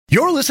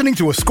You're listening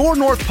to a Score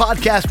North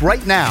podcast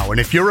right now, and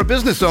if you're a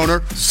business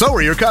owner, so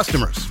are your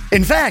customers.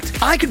 In fact,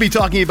 I could be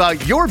talking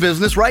about your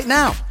business right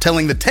now,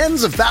 telling the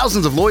tens of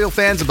thousands of loyal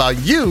fans about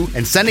you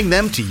and sending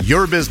them to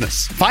your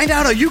business. Find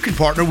out how you can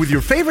partner with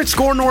your favorite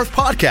Score North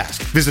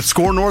podcast. Visit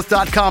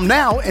scorenorth.com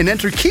now and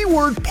enter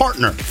keyword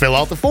partner. Fill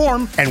out the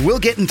form, and we'll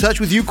get in touch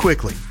with you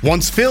quickly.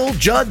 Once Phil,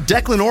 Judd,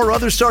 Declan, or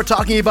others start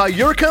talking about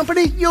your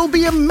company, you'll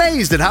be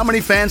amazed at how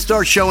many fans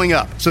start showing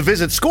up. So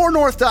visit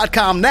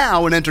scorenorth.com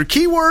now and enter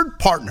keyword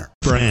partner.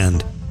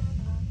 Brand.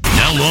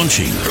 Now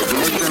launching.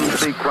 Ignition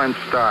sequence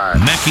start.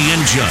 Mackey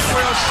and Judd.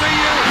 We'll see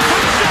you.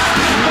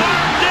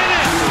 Did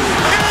it.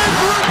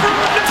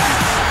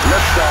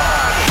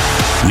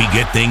 Liftoff. We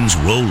get things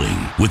rolling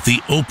with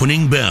the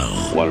opening bell.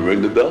 Want to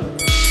ring the bell?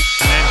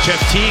 And Jeff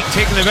Teague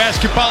taking the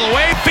basketball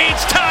away.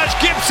 Beats Taj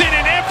Gibson,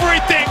 and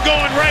everything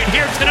going right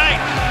here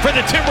tonight for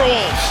the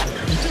Timberwolves.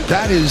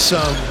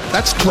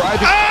 That's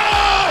driving.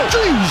 Oh!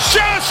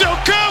 Josh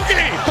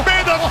Okogie! May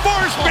the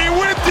force be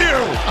with you!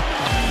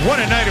 What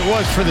a night it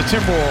was for the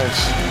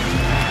Timberwolves.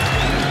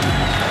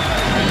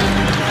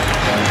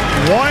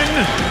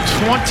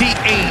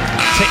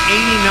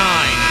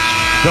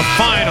 128-89. The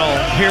final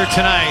here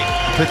tonight.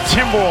 The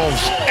Timberwolves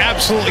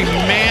absolutely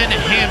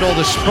manhandle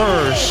the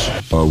Spurs.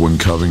 When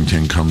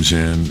Covington comes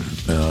in,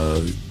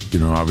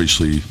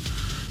 obviously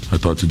I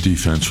thought the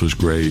defense was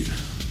great.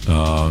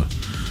 I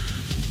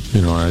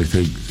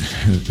think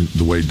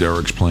the way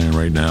Derek's playing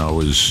right now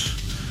is,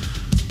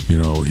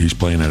 he's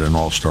playing at an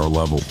all-star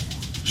level.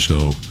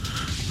 So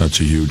that's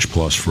a huge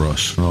plus for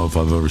us. I don't know if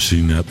I've ever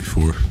seen that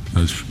before.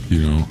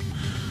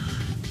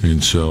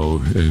 And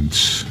so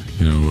it's,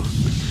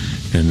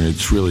 and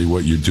it's really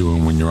what you're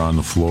doing when you're on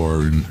the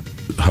floor and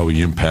how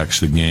he impacts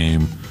the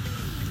game.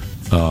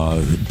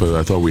 But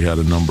I thought we had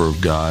a number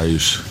of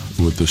guys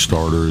with the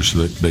starters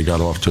that they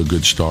got off to a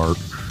good start.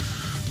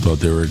 Thought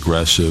they were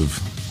aggressive.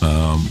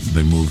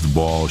 They moved the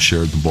ball,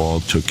 shared the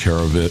ball, took care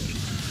of it,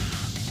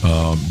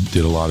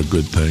 did a lot of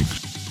good things.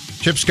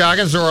 Chip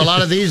Scoggins, there were a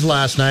lot of these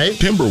last night.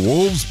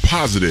 Timberwolves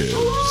positives.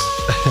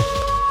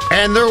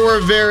 And there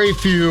were very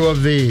few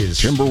of these.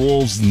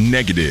 Timberwolves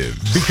negatives.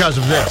 Because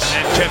of this.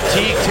 And Jeff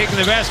Teague taking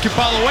the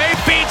basketball away.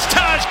 Beats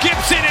Taj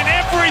Gibson, and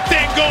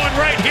everything going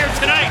right here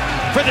tonight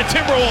for the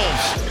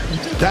Timberwolves.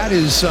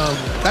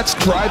 That's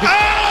driving.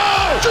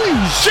 Oh!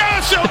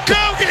 Josh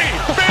Okogie!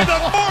 May the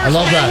force I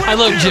love be that. with I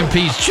love you. Jim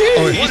Pease.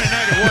 What a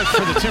night it was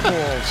for the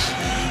Timberwolves.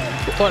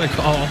 What a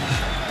call.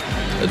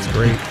 That's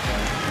great.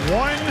 128-89.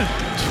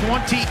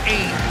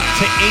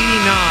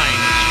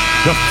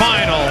 The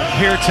final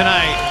here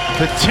tonight.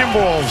 The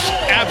Timberwolves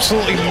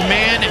absolutely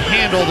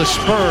manhandle the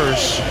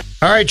Spurs.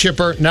 All right,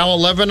 Chipper. Now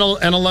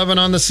 11-11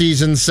 on the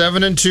season,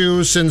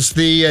 7-2 since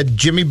the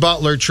Jimmy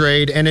Butler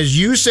trade. And as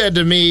you said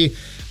to me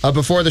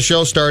before the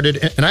show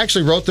started, and I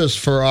actually wrote this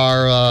for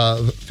our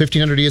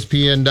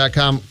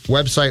 1500ESPN.com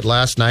website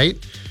last night,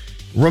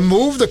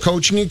 remove the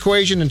coaching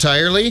equation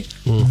entirely.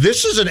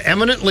 This is an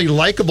eminently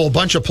likable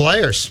bunch of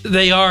players.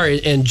 They are,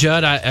 and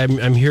Judd,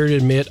 I'm here to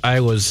admit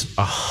I was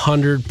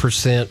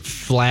 100%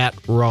 flat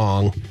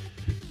wrong,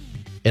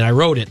 and I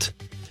wrote it,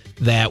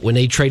 that when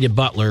they traded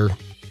Butler,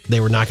 they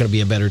were not going to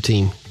be a better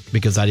team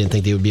because I didn't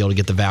think they would be able to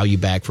get the value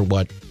back for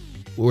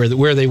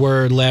where they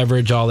were,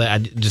 leverage, all that. I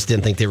just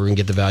didn't think they were going to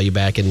get the value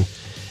back and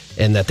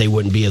that they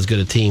wouldn't be as good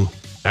a team.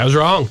 I was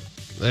wrong.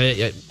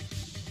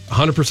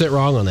 100%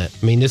 wrong on that.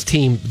 I mean, this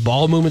team,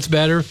 ball movement's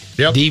better,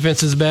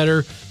 defense is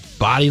better,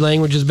 body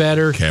language is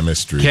better,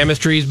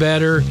 chemistry is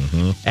better,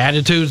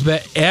 attitude's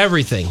better,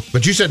 everything.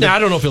 But you said, now I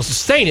don't know if he'll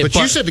sustain it. But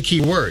you said the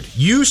key word.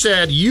 You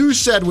said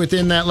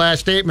within that last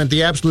statement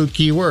the absolute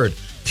key word: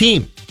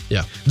 team.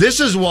 Yeah.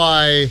 This is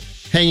why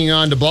hanging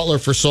on to Butler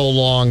for so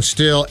long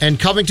still, and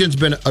Covington's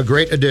been a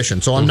great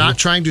addition. So I'm not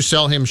trying to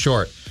sell him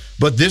short,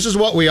 but this is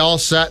what we all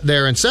sat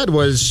there and said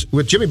was,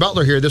 with Jimmy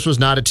Butler here, this was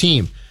not a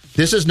team.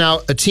 This is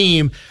now a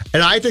team,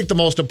 and I think the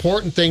most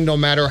important thing, no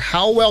matter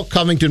how well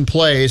Covington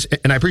plays,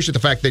 and I appreciate the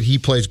fact that he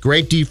plays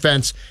great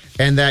defense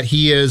and that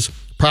he is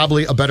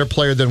probably a better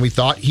player than we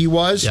thought he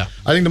was. Yeah.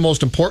 I think the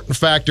most important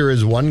factor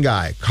is one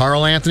guy.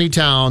 Karl Anthony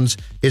Towns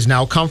is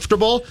now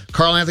comfortable.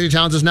 Karl Anthony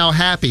Towns is now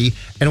happy.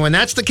 And when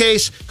that's the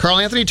case, Karl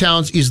Anthony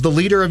Towns is the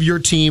leader of your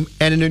team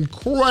and an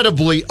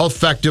incredibly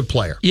effective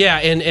player. Yeah,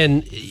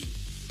 and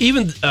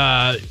even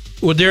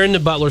during the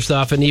Butler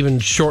stuff and even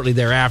shortly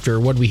thereafter,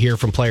 what did we hear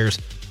from players?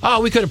 Oh,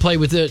 we could have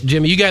played with it,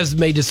 Jimmy. You guys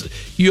made this.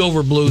 You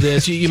overblew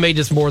this. You made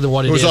this more than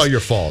what it is. It was all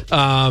your fault.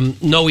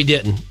 No, we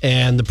didn't.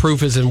 And the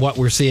proof is in what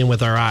we're seeing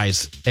with our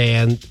eyes.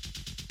 And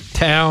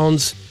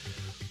Towns,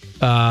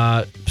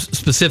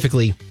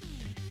 specifically,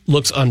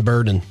 looks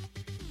unburdened.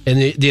 And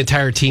the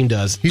entire team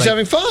does. He's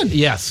having fun.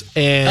 Yes.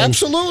 And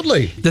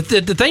absolutely. The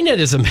thing that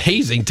is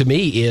amazing to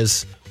me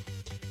is,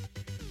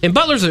 and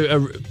Butler's a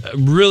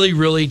really,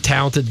 really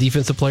talented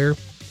defensive player,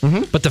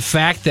 but the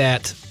fact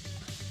that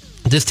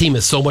this team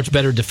is so much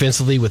better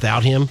defensively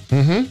without him,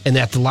 and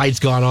that the light's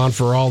gone on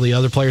for all the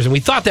other players. And we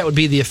thought that would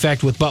be the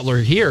effect with Butler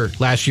here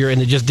last year,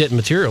 and it just didn't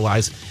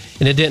materialize.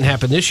 And it didn't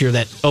happen this year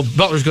that,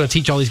 Butler's going to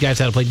teach all these guys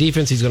how to play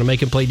defense. He's going to make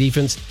them play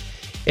defense.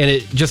 and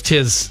it just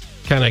his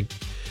kind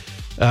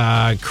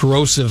of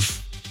corrosive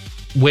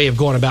way of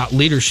going about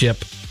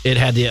leadership, it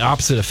had the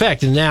opposite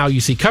effect. And now you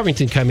see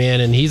Covington come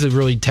in, and he's a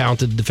really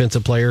talented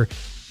defensive player.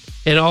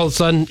 And all of a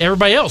sudden,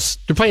 everybody else,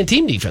 they're playing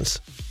team defense.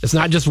 It's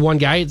not just one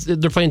guy,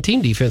 they're playing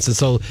team defense. And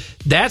so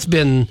that's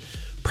been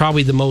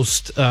probably the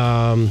most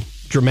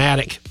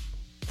dramatic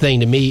thing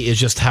to me, is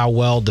just how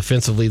well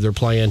defensively they're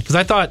playing. Because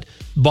I thought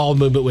ball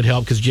movement would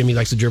help, because Jimmy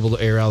likes to dribble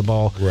the air out of the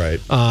ball. Right.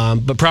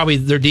 But probably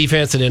their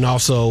defense, and then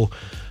also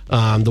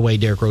the way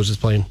Derrick Rose is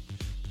playing.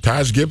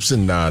 Taj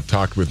Gibson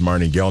talked with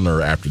Marnie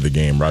Gellner after the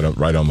game,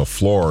 right on the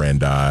floor,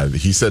 and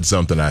he said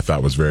something I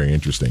thought was very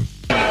interesting.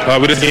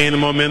 We just gained the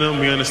momentum.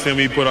 We understand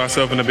we put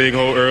ourselves in a big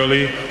hole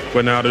early,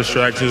 but now the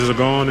distractions are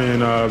gone,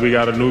 and we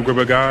got a new group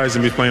of guys,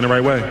 and we're playing the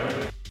right way.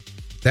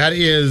 That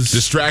is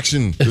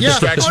distraction. The yeah.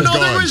 distraction's Oh no,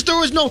 gone. there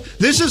was no.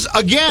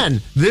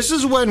 This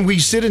is when we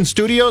sit in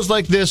studios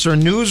like this or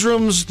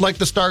newsrooms like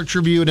the Star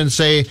Tribune and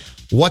say,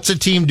 "What's a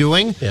team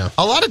doing?" Yeah.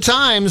 A lot of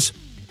times,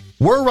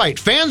 we're right.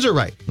 Fans are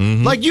right.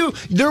 Like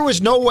there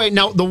was no way.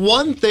 Now, the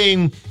one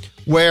thing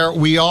where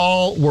we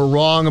all were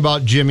wrong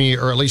about Jimmy,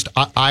 or at least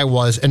I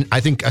was, and I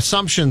think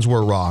assumptions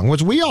were wrong,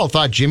 was we all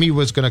thought Jimmy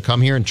was going to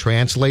come here and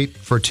translate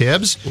for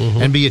Tibbs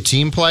and be a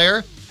team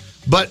player.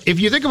 But if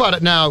you think about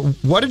it now,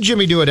 what did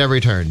Jimmy do at every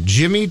turn?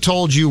 Jimmy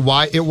told you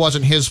why it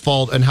wasn't his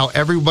fault and how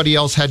everybody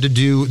else had to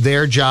do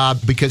their job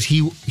because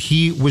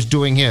he was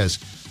doing his.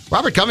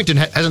 Robert Covington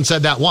hasn't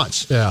said that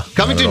once. Yeah,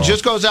 Covington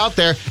just goes out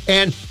there,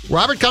 and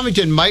Robert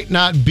Covington might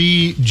not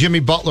be Jimmy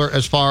Butler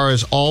as far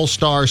as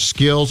all-star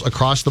skills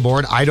across the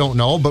board. I don't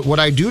know. But what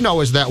I do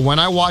know is that when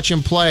I watch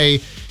him play,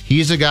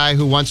 he's a guy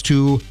who wants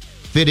to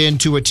fit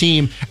into a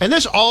team. And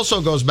this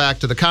also goes back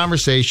to the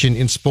conversation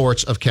in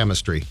sports of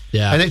chemistry.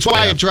 Yeah. And it's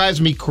why it drives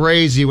me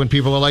crazy when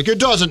people are like, it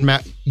doesn't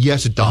matter.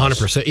 Yes, it does.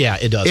 100%. Yeah,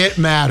 it does. It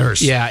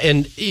matters. Yeah,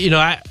 and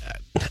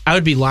I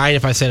would be lying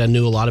if I said I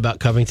knew a lot about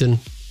Covington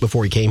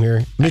before he came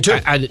here. Me too.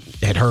 I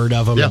had heard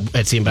of him,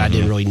 had seen him, but I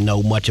didn't really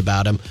know much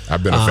about him.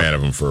 I've been a fan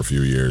of him for a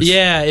few years.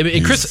 Yeah, and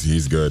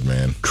he's good,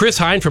 man. Chris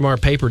Hine from our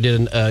paper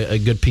did a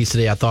good piece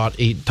today, I thought,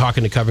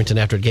 talking to Covington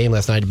after the game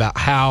last night about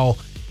how,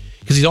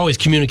 because he's always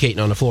communicating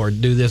on the floor,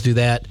 do this, do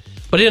that,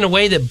 but in a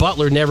way that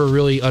Butler never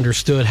really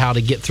understood how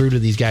to get through to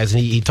these guys.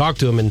 And he talked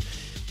to him,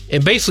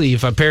 and basically,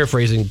 if I'm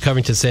paraphrasing,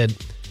 Covington said,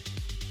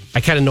 I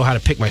kind of know how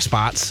to pick my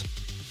spots,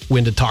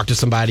 when to talk to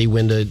somebody,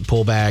 when to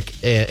pull back,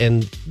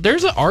 and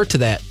there's an art to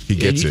that. He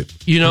gets it.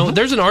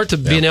 There's an art to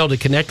being able to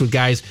connect with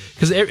guys,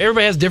 because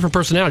everybody has different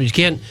personalities. You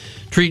can't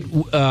treat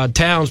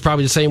Towns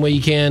probably the same way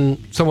you can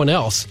someone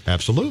else.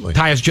 Absolutely.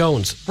 Tyus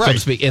Jones, so to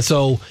speak. And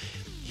so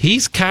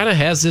he's kind of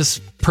has this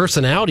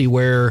personality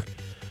where,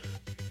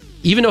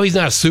 even though he's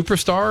not a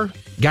superstar,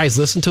 guys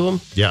listen to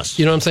him. Yes.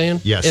 You know what I'm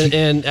saying? Yes.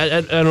 And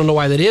I don't know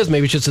why that is.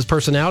 Maybe it's just his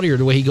personality or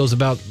the way he goes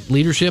about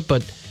leadership,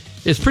 but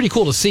it's pretty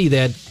cool to see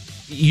that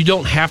you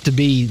don't have to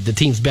be the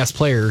team's best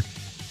player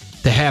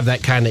to have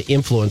that kind of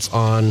influence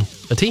on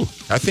a team.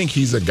 I think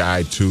he's a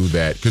guy too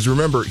that, because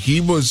remember,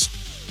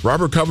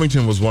 Robert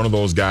Covington was one of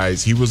those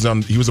guys. He was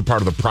a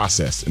part of the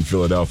process in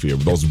Philadelphia.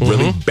 Those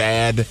really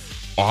bad,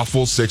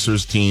 awful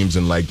Sixers teams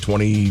in like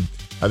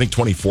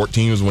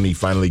 2014 was when he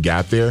finally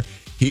got there.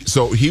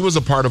 He was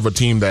a part of a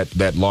team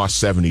that lost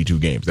 72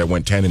 games, that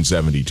went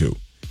 10-72.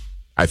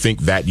 I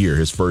think that year,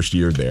 his first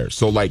year there.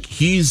 So like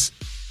he's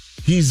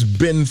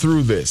been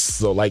through this.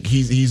 So like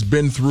he's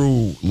been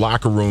through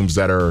locker rooms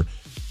that are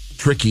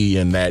tricky,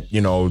 and that,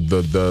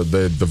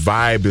 the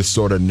vibe is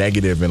sort of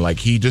negative, and like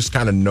he just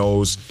kind of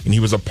knows, and he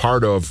was a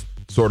part of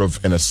sort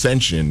of an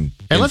ascension.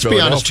 And let's be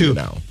honest too,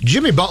 now.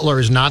 Jimmy Butler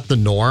is not the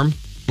norm.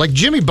 Like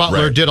Jimmy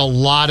Butler did a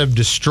lot of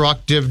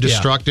destructive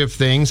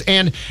things,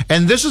 and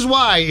this is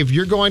why if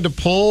you're going to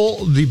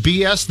pull the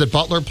BS that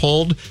Butler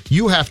pulled,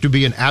 you have to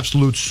be an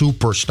absolute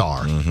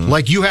superstar.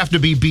 Like you have to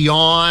be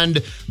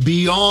beyond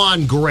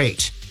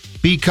great,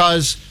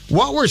 because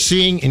what we're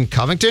seeing in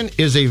Covington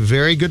is a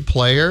very good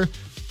player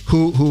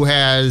who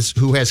has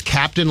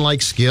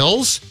captain-like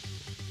skills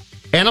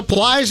and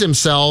applies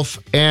himself,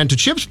 and to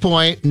Chip's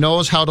point,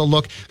 knows how to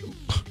look.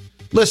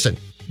 Listen,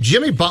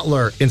 Jimmy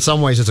Butler, in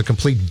some ways, is a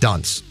complete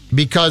dunce,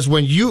 because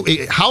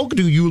how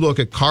do you look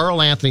at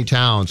Karl Anthony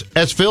Towns,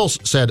 as Phil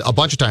said a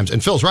bunch of times,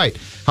 and Phil's right,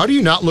 how do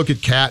you not look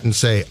at Cat and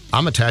say,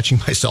 I'm attaching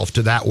myself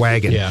to that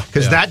wagon,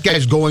 because that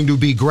guy's going to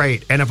be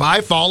great, and if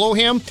I follow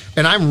him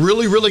and I'm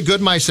really, really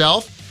good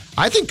myself,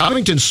 I think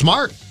Covington's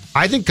smart.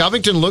 I think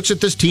Covington looks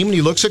at this team and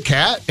he looks at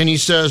Cat and he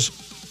says,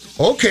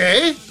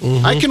 okay,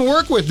 I can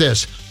work with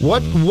this.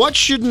 What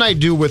shouldn't I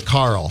do with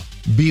Karl?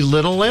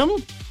 Belittle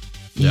him?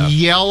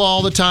 Yell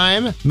all the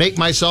time? Make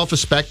myself a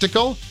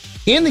spectacle?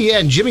 In the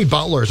end, Jimmy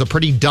Butler is a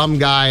pretty dumb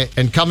guy,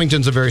 and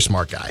Covington's a very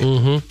smart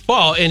guy.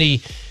 Well, and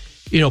he,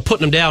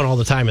 putting him down all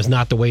the time is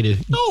not the way to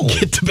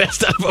get the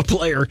best out of a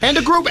player. And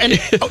a group. And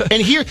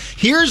here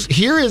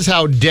is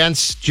how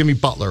dense Jimmy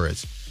Butler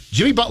is.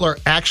 Jimmy Butler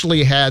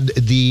actually had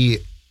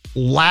the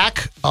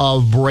lack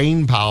of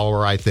brain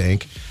power, I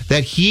think,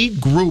 that he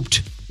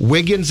grouped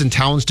Wiggins and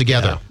Towns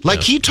together.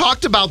 He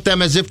talked about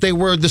them as if they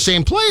were the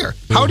same player.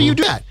 How do you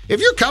do that?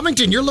 If you're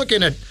Covington, you're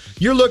looking at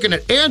you're looking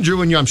at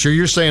Andrew, and I'm sure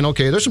you're saying,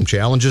 okay, there's some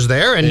challenges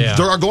there, and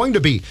there are going to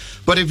be.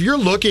 But if you're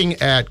looking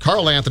at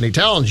Karl Anthony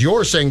Towns,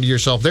 you're saying to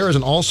yourself, there is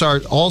an all-star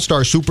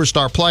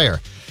superstar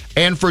player.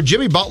 And for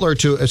Jimmy Butler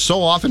to, as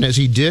so often as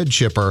he did,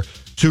 Chipper,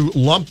 to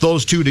lump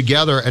those two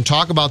together and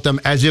talk about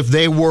them as if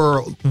they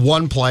were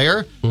one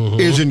player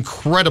is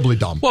incredibly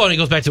dumb. Well, and it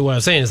goes back to what I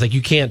was saying. It's like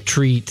you can't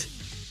treat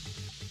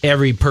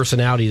every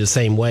personality the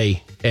same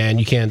way, and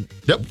you can't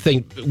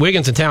think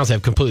Wiggins and Towns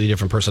have completely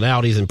different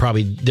personalities and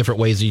probably different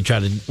ways that you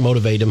try to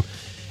motivate them.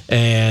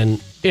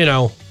 And,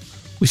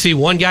 we see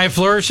one guy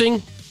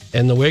flourishing,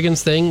 and the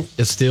Wiggins thing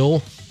is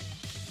still,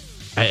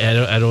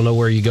 I don't know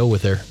where you go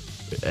with there.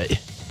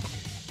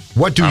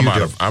 What do you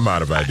do? I'm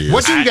out of ideas.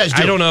 What do you guys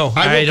do? I don't know.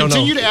 I will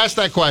continue to ask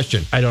that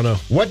question. I don't know.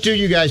 What do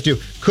you guys do?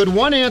 Could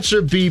one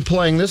answer be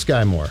playing this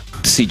guy more?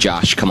 See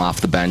Josh come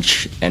off the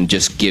bench and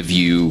just give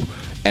you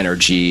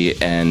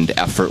energy and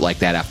effort like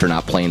that after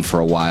not playing for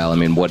a while. I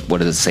mean, what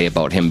does it say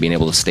about him being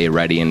able to stay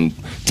ready and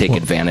take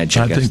advantage?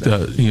 I think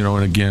that,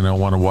 and again, I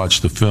want to watch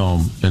the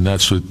film, and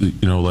that's what,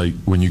 like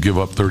when you give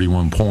up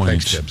 31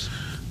 points,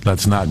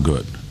 that's not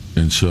good.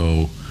 And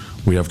so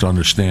we have to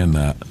understand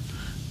that.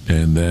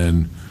 And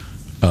then,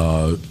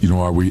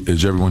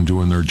 is everyone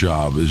doing their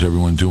job? Is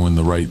everyone doing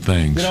the right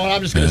things? You know what?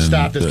 I'm just going to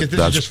stop this because this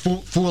is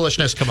just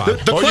foolishness. Come on.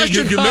 The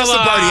question, you missed the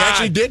part. He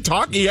actually did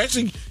talk. He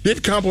actually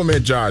did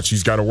compliment Josh.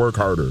 He's got to work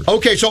harder.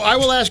 Okay, so I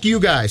will ask you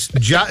guys.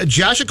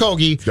 Josh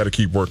Okogie. Got to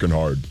keep working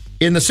hard.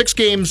 In the 6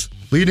 games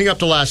leading up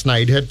to last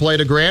night, had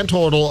played a grand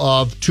total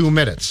of 2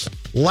 minutes.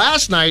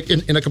 Last night,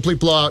 in a complete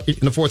blowout in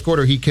the fourth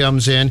quarter, he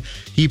comes in.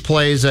 He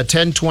plays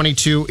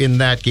 10-22 in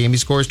that game. He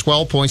scores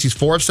 12 points. He's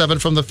 4 of 7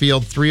 from the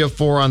field, 3 of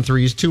 4 on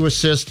threes, 2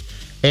 assists,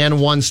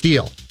 and 1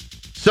 steal.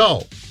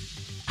 So,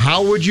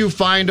 how would you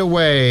find a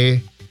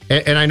way?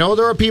 And I know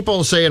there are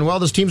people saying, well,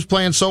 this team's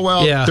playing so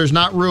well, there's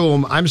not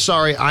room. I'm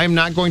sorry, I'm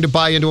not going to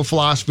buy into a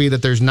philosophy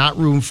that there's not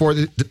room for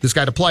this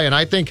guy to play. And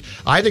I think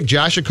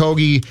Josh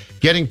Okogie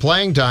getting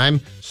playing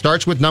time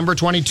starts with number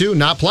 22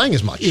 not playing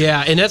as much.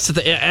 Yeah, and that's the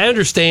thing. I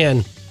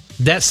understand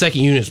that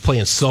second unit is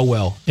playing so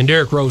well. And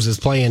Derrick Rose is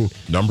playing...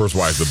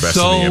 numbers-wise, the best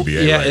in the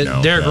NBA right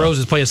now. Derrick Rose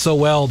is playing so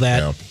well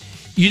that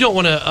you don't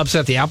want to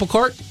upset the apple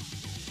cart.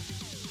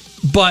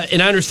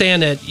 And I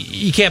understand that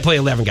you can't play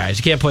 11 guys.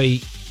 You can't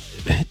play...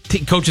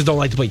 coaches don't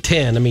like to play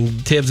 10. I mean,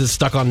 Tibbs is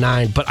stuck on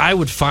 9. But I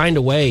would find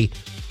a way.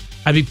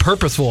 I'd be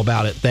purposeful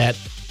about it that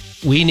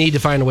we need to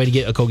find a way to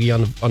get Okogie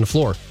on the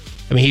floor.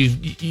 I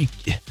mean,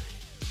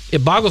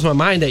 it boggles my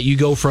mind that you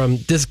go from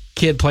this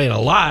kid playing a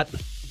lot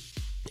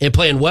and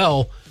playing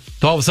well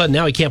to all of a sudden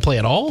now he can't play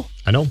at all.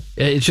 I know.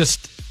 It's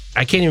just,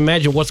 I can't even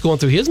imagine what's going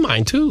through his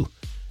mind, too.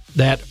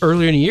 That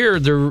earlier in the year,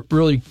 they're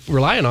really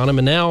relying on him,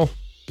 and now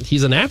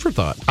he's an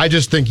afterthought. I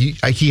just think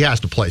he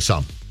has to play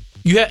some.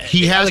 He has to.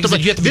 You have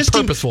to be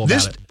purposeful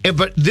about it.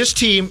 But this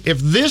team,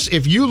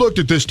 if you looked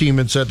at this team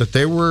and said that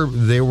they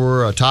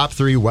were a top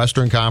 3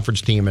 Western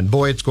Conference team, and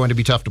boy, it's going to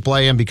be tough to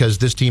play him because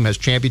this team has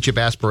championship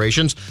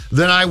aspirations,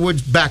 then I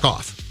would back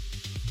off.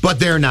 But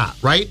they're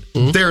not, right?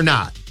 Mm-hmm. They're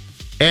not.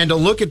 And to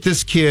look at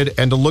this kid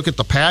and to look at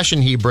the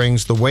passion he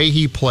brings, the way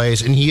he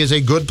plays, and he is a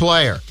good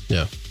player.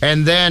 Yeah.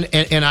 And then,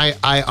 and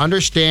I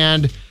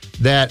understand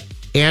that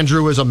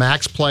Andrew is a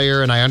max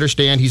player, and I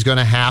understand he's going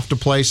to have to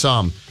play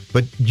some.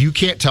 But you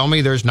can't tell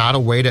me there's not a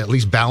way to at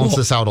least balance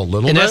this out a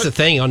little bit. And that's the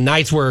thing. On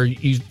nights where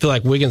you feel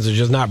like Wiggins is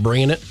just not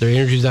bringing it, their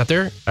energy's not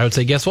there, I would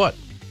say, guess what?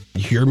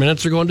 Your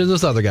minutes are going to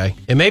this other guy.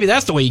 And maybe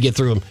that's the way you get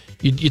through them.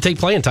 You take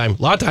playing time.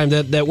 A lot of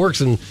times that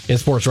works in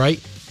sports, right?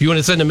 If you want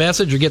to send a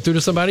message or get through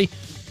to somebody,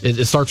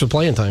 it starts with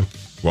playing time.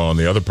 Well, and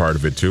the other part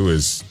of it, too,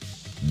 is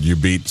you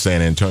beat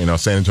San Antonio. Now,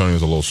 San Antonio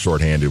is a little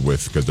shorthanded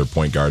because their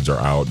point guards are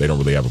out. They don't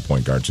really have a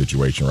point guard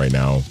situation right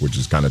now, which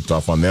is kind of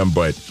tough on them.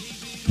 But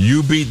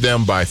you beat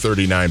them by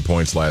 39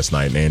 points last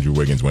night, and Andrew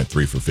Wiggins went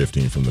 3 for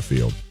 15 from the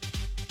field.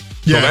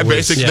 Yeah,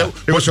 so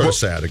it was sort of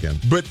sad again.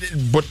 But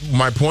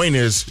my point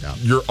is,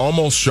 you're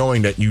almost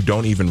showing that you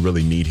don't even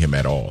really need him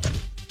at all.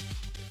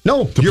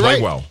 No, to you're play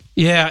right. well.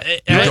 Yeah, you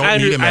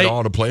don't need him at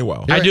all to play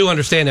well. I do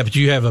understand that, but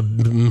you have a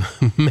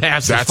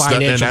massive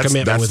financial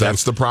commitment with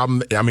that's the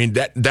problem. I mean,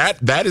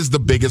 that is the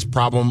biggest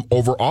problem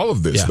over all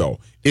of this, though,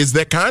 is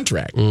that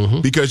contract.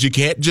 Mm-hmm. Because you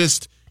can't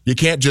just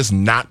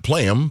not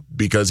play him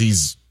because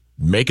he's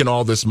making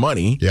all this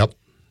money. Yep.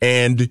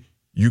 And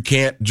you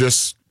can't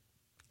just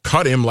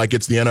cut him like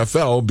it's the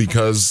NFL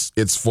because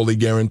it's fully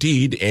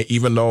guaranteed,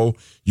 even though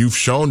you've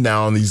shown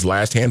now in these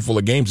last handful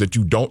of games that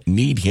you don't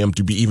need him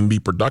to even be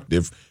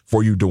productive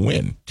for you to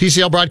win.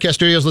 TCL Broadcast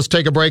Studios, let's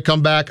take a break,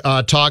 come back,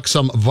 talk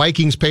some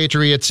Vikings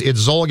Patriots.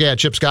 It's Zolgad,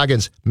 Chip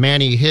Scoggins,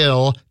 Manny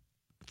Hill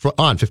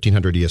on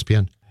 1500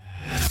 ESPN.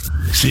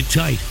 Sit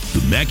tight.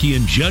 The Mackey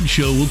and Judd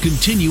Show will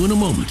continue in a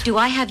moment. Do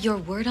I have your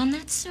word on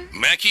that, sir?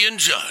 Mackey and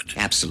Judd.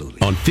 Absolutely.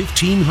 On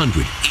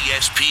 1500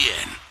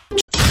 ESPN.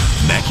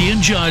 Mackey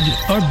and Judd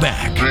are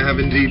back. I have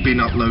indeed been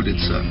uploaded,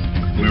 sir.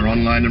 We're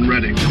online and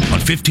ready. On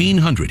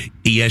 1500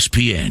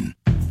 ESPN.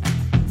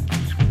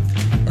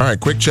 All right,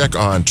 quick check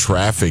on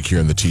traffic here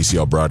in the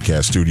TCL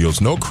Broadcast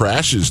Studios. No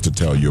crashes to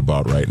tell you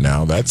about right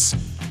now. That's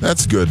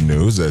That's good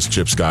news as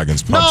Chip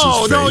Scoggins pumps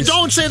his face.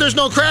 Don't say there's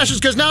no crashes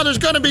because now there's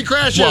going to be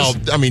crashes. Well,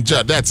 I mean,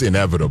 Judd, that's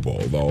inevitable,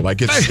 though.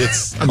 Like,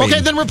 it's I mean, okay,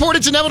 then report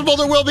it's inevitable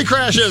there will be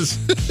crashes.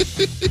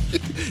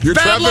 Your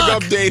Bad traffic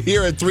luck. update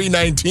here at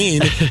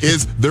 319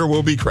 is there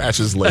will be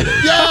crashes later.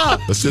 Yeah.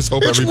 Let's just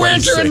hope it's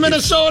everybody's winter safe. in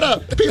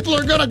Minnesota. People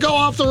are going to go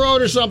off the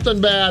road or something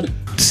bad.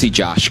 See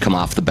Josh come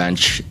off the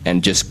bench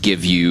and just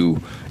give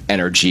you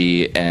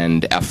energy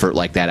and effort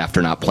like that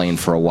after not playing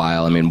for a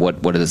while. I mean,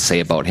 what does it say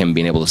about him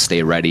being able to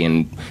stay ready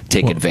and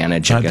take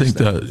advantage? I think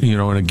that,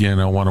 and again,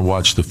 I want to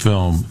watch the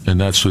film,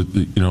 and that's what,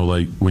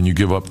 like when you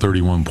give up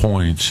 31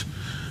 points,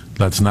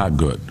 that's not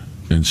good.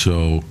 And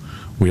so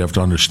we have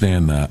to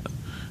understand that.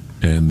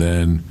 And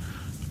then,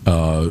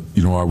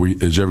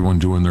 is everyone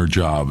doing their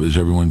job? Is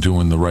everyone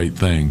doing the right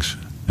things?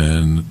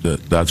 And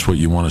that's what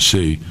you want to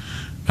see.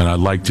 And I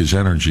liked his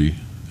energy.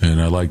 And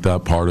I like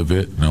that part of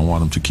it, and I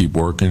want him to keep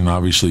working. And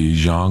obviously,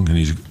 he's young, and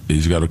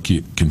he's got to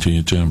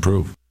continue to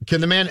improve.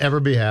 Can the man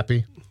ever be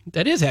happy?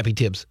 That is Happy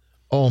Tibbs.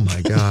 Oh,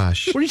 my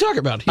gosh. What are you talking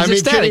about? He's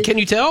ecstatic. Can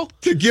you tell?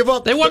 To give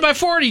up. They won by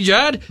 40,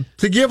 Judd.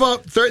 To give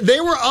up.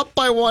 They were up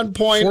by 1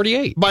 point.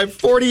 48. By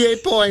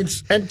 48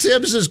 points. And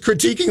Tibbs is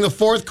critiquing the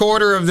fourth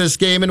quarter of this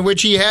game in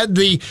which he had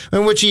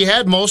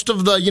most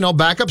of the,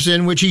 backups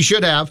in, which he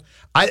should have.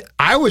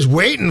 I was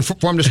waiting for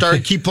him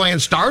to keep playing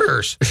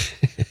starters.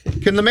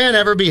 Can the man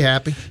ever be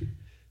happy?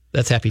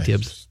 That's Happy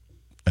Tibbs.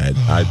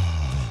 I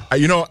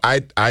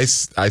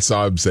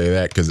saw him say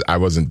that because I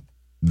wasn't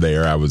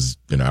there. I was,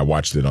 I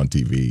watched it on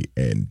TV,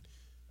 and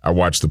I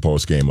watched the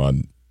post game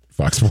on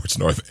Fox Sports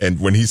North. And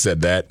when he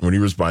said that, when he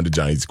responded to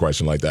Johnny's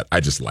question like that,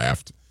 I just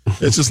laughed.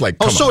 It's just like,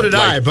 come on. So did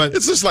I. But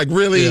it's just like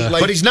really,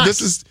 like, but he's not.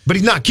 But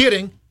he's not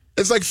kidding.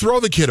 It's like throw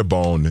the kid a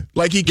bone.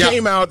 Like he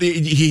came out,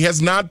 he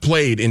has not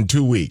played in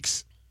 2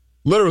 weeks.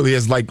 Literally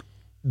has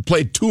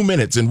played 2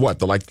 minutes in what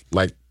the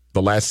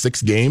last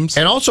 6 games.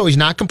 And also, he's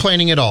not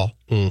complaining at all.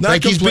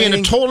 He's being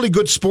a totally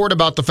good sport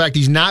about the fact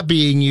he's not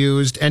being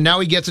used, and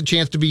now he gets a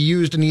chance to be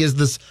used, and he has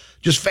this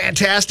just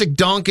fantastic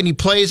dunk, and he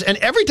plays, and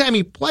every time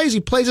he plays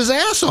his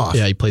ass off.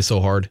 Yeah, he plays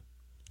so hard.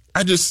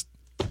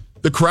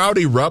 The crowd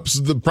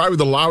erupts. Probably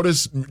the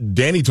loudest.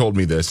 Danny told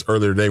me this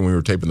earlier today when we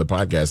were taping the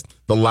podcast.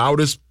 The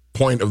loudest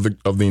point of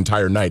the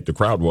entire night, the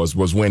crowd was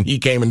when he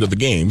came into the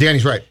game.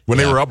 Danny's right. When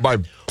they were up by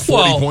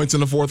 40 points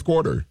in the fourth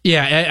quarter.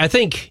 Yeah, I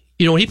think,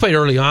 when he played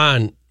early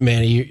on,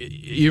 man,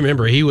 you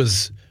remember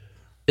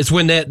it's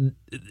when that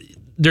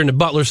during the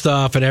Butler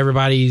stuff and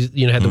everybody,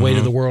 had the weight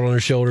of the world on their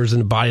shoulders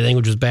and the body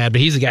language was bad,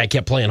 but he's the guy that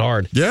kept playing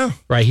hard. Yeah.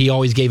 Right? He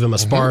always gave him a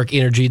spark,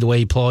 energy, the way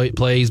he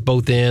plays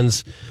both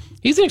ends.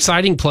 He's an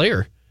exciting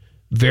player.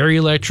 Very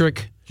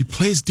electric. He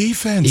plays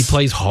defense. He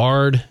plays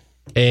hard.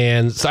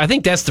 And so I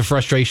think that's the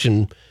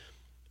frustration.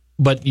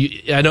 But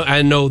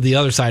I know the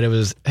other side of it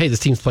is, hey, this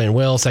team's playing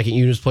well. Second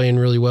unit's playing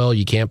really well.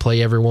 You can't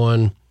play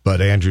everyone.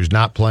 But Andrew's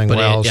not playing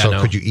well,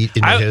 so could you eat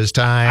into his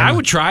time? I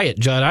would try it,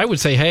 Judd. I would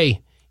say,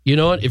 hey, you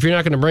know what? If you're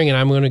not going to bring it,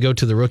 I'm going to go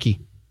to the rookie.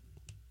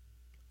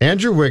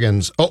 Andrew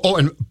Wiggins. Oh,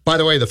 and by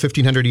the way, the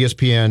 1500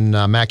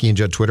 ESPN Mackey and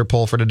Judd Twitter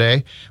poll for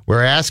today,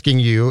 we're asking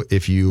you,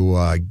 if you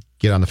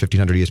get on the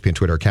 1500 ESPN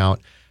Twitter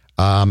account,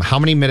 how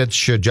many minutes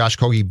should Josh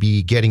Okogie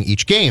be getting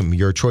each game?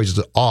 Your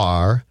choices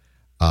are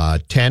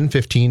 10,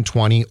 15,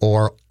 20,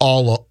 or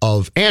all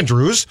of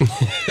Andrew's.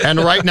 And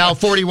right now,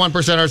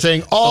 41% are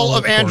saying all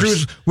of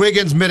Andrew's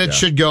Wiggins minutes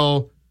should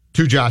go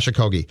to Josh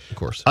Okogie. Of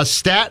course. A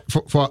stat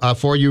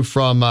for you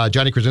from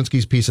Johnny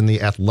Krasinski's piece in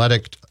The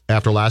Athletic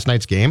after last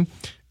night's game.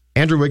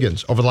 Andrew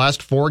Wiggins, over the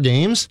last 4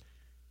 games,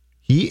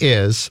 he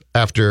is,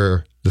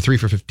 after the 3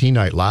 for 15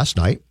 night last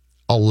night,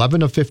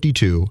 11 of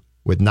 52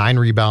 with 9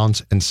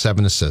 rebounds and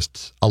 7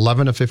 assists.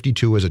 11 of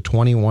 52 is a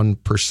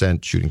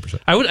 21% shooting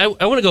percent. I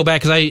want to go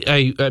back because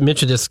I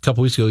mentioned this a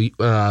couple weeks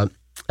ago.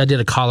 I did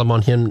a column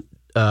on him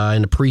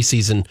in the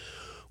preseason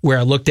where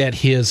I looked at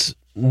his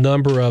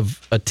number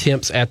of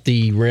attempts at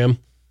the rim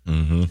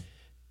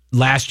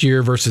last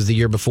year versus the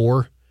year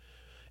before,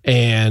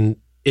 and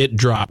it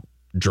dropped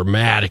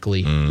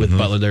dramatically with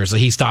Butler there. So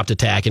he stopped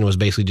attacking and was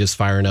basically just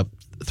firing up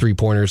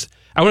 3-pointers.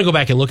 I want to go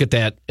back and look at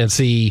that and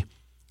see,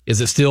 is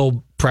it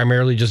still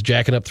primarily just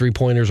jacking up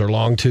 3-pointers or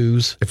long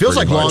twos? It feels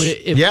like long.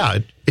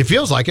 It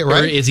feels like it,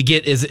 right? Or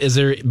is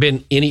there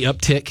been any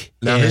uptick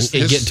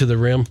in getting to the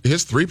rim?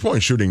 His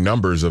 3-point shooting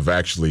numbers have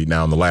actually,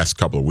 now in the last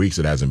couple of weeks,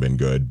 it hasn't been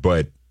good,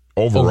 but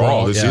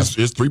overall his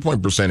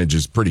 3-point percentage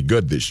is pretty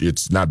good this year.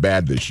 It's not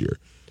bad this year.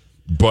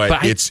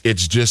 But it's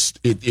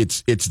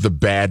the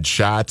bad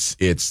shots.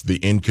 It's the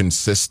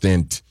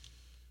inconsistent,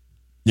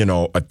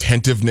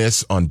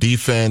 attentiveness on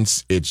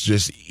defense. It's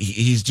just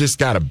he's just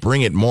got to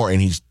bring it more, and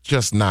he's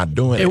just not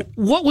doing it.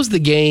 What was the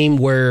game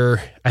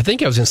where I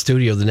think I was in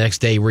studio the next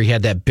day where he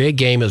had that big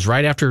game? It was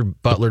right after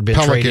Butler had been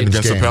traded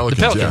against the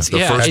Pelicans. The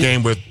first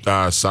game with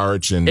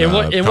Saric and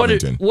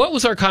Covington. What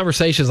was our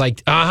conversations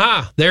like?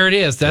 There it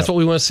is. That's what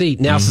we want to see.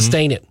 Now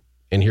sustain it,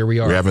 and here we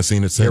are. We haven't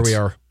seen it since. Here we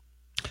are.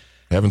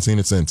 Haven't seen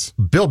it since.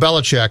 Bill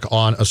Belichick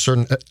on a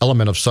certain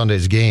element of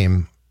Sunday's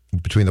game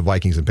between the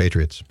Vikings and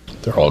Patriots.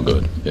 They're all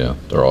good. Yeah,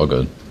 they're all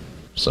good.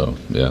 So,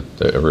 yeah,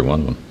 every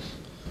one of them.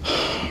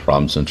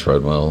 Robinson,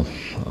 Treadwell,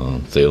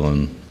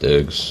 Thielen,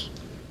 Diggs,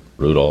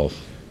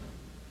 Rudolph,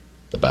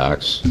 the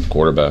backs,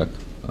 quarterback.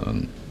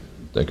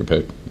 Take your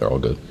pick. They're all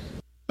good.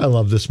 I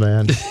love this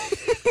man.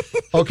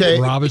 Okay.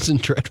 Robinson,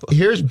 Treadwell.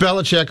 Here's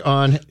Belichick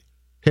on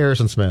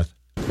Harrison Smith.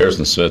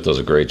 Harrison Smith does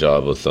a great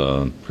job with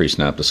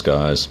pre-snap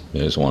disguise.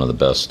 He's one of the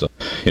best.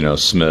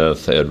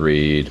 Smith, Ed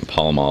Reed,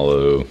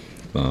 Palomalu,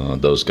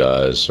 those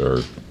guys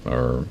are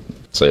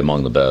say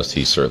among the best.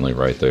 He's certainly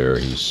right there.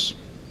 He's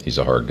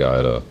a hard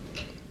guy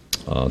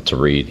to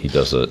read. He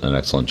does an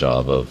excellent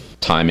job of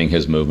timing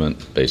his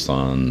movement based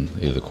on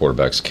either the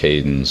quarterback's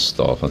cadence,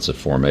 the offensive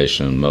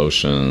formation,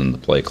 motion, the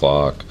play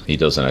clock. He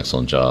does an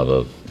excellent job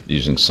of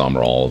using some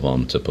or all of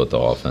them to put the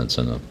offense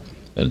in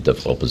a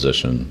difficult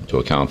position to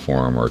account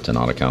for him or to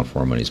not account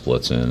for him when he's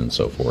blitzing and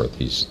so forth.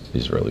 He's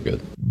really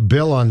good.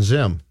 Bill on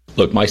Zim.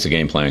 Look, Mike's a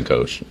game plan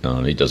coach.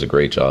 He does a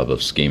great job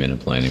of scheming and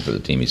planning for the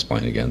team he's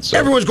playing against. So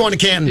everyone's going to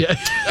Canton.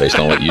 Based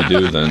on what you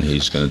do, then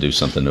he's going to do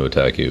something to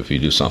attack you. If you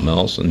do something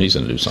else, then he's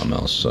going to do something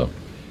else. So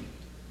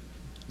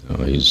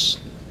depends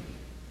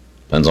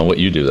on what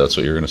you do. That's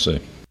what you're going to see.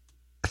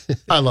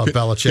 I love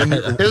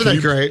Belichick. Isn't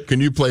that great? Can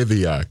you play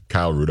the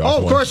Kyle Rudolph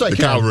one? Oh, of course I can.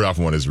 The Kyle Rudolph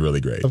one is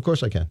really great. Of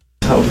course I can.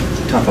 How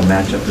tough a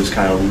matchup is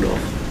Kyle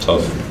Rudolph?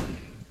 Tough.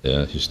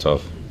 Yeah, he's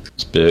tough.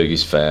 He's big,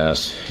 he's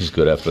fast, he's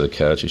good after the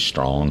catch, he's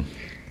strong.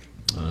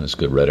 He's a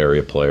good red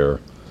area player.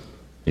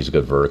 He's a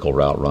good vertical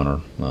route runner,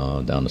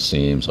 down the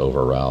seams,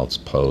 over routes,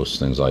 posts,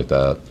 things like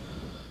that.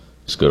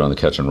 He's good on the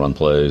catch and run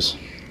plays.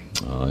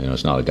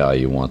 He's not a guy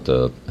you want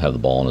to have the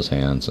ball in his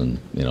hands and,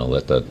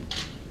 let that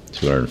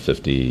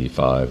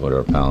 255,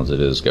 whatever pounds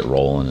it is, get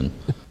rolling. And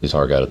he's a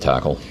hard guy to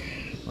tackle.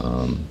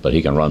 But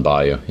he can run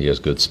by you. He has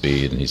good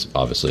speed, and he's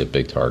obviously a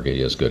big target.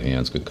 He has good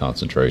hands, good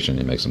concentration.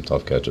 He makes some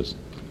tough catches.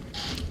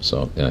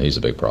 So, he's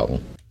a big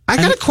problem. I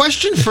got a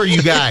question for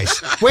you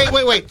guys. Wait.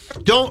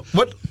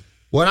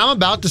 What I'm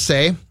about to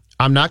say,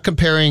 I'm not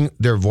comparing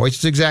their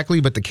voices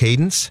exactly, but the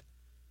cadence.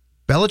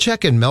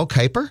 Belichick and Mel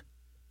Kiper.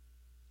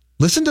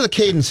 Listen to the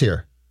cadence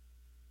here.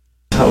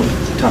 How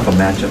tough a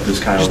matchup is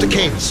Kyle? Just the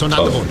cadence, so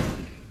not the voice.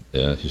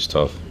 Yeah, he's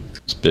tough.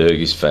 He's big,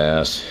 he's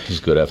fast,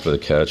 he's good after the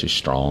catch, he's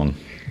strong.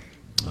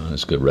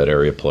 He's a good red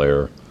area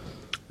player.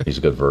 He's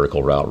a good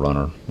vertical route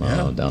runner,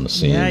 down the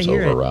seams,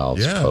 over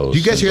routes, posts. Do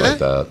you guys hear like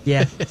that?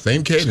 Yeah.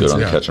 Same cadence. He's good on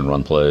the catch and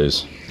run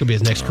plays. Could be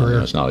his next career.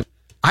 It's not.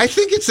 I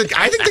think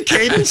the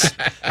cadence.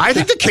 I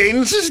think the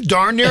cadence is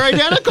darn near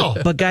identical.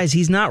 But guys,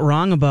 he's not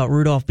wrong about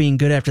Rudolph being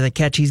good after the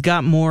catch. He's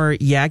got more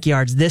yak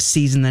yards this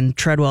season than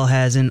Treadwell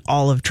has in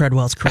all of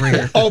Treadwell's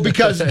career.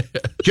 Because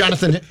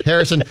Jonathan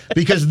Harrison,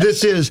 because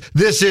this is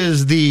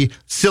the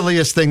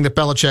silliest thing that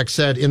Belichick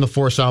said in the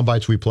 4 sound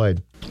bites we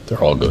played.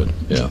 They're all good.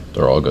 Yeah,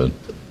 they're all good.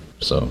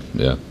 So,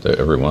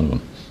 every one of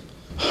them.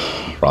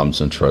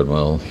 Robinson,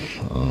 Treadwell,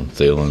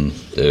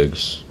 Thielen,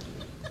 Diggs,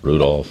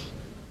 Rudolph,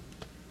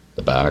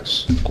 the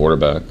backs,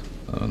 quarterback.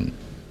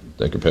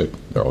 Take your pick.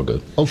 They're all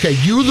good. Okay,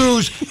 you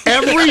lose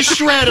every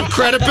shred of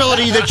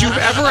credibility that you've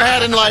ever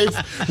had in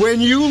life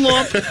when you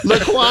lump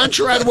Laquan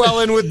Treadwell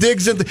in with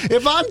Diggs and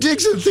if I'm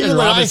Diggs and Thielen,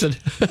 Robinson.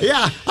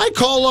 I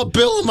call up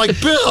Bill. I'm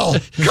like, Bill,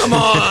 come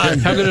on.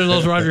 How good are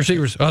those wide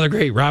receivers? Oh, they're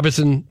great.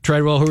 Robinson,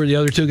 Treadwell. Who are the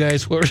other two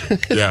guys?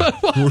 Yeah.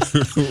 Who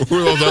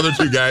are those other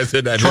two guys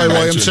that Troy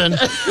Williamson,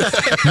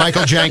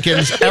 Michael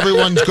Jenkins.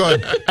 Everyone's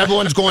good.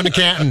 Everyone's going to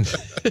Canton.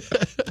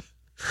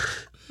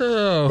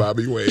 Oh,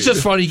 Bobby Wade. It's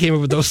just funny he came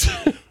up with those.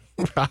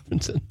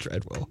 Robinson,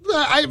 Treadwell.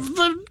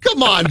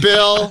 Come on,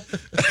 Bill.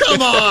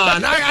 Come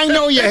on. I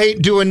know you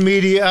hate doing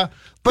media,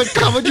 but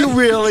did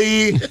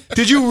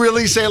you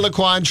really say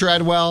Laquan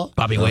Treadwell?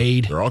 Bobby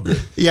Wade. They're all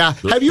good. Yeah.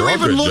 Have you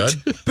even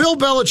looked, Judd. Bill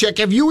Belichick,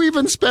 have you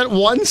even spent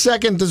 1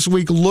 second this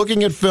week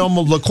looking at film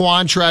of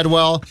Laquan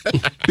Treadwell?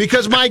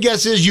 Because my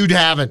guess is you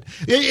haven't.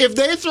 If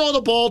they throw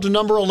the ball to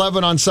number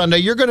 11 on Sunday,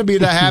 you're going to be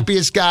the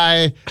happiest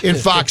guy in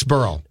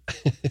Foxborough.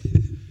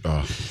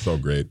 Oh, so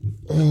great.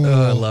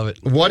 I love it.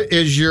 What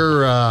is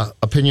your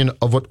opinion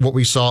of what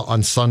we saw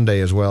on Sunday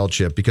as well,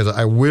 Chip? Because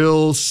I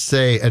will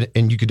say,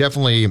 and you could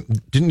definitely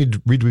didn't need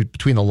to read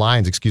between the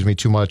lines,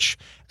 too much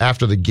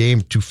after the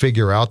game to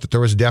figure out that there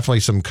was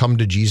definitely some come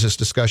to Jesus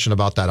discussion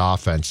about that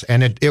offense.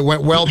 And it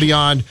went well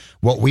beyond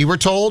what we were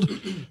told.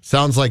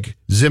 Sounds like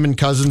Zim and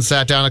Cousins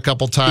sat down a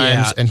couple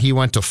times and he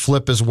went to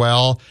flip as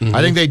well. Mm-hmm.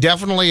 I think they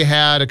definitely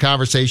had a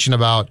conversation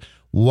about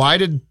why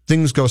did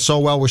things go so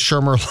well with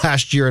Shermer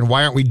last year, and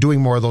why aren't we doing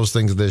more of those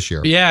things this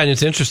year? Yeah, and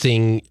it's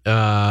interesting.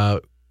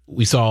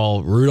 We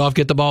saw Rudolph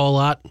get the ball a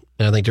lot,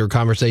 and I think there were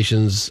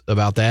conversations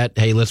about that.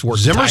 Hey, let's work.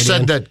 Zimmer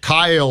said that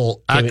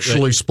Kyle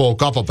actually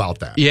spoke up about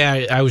that.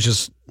 Yeah, I was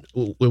just,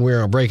 when we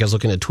were on break, I was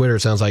looking at Twitter.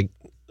 It sounds like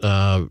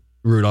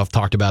Rudolph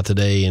talked about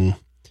today and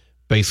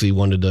basically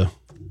wanted to,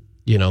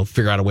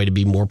 figure out a way to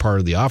be more part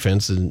of the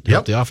offense and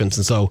help the offense.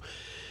 And so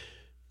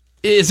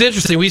it's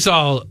interesting. We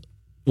saw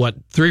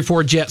 3 or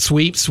 4 jet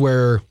sweeps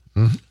where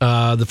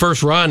the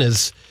first run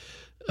is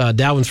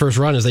Dalvin's first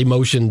run is they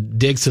motioned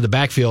Diggs to the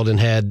backfield and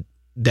had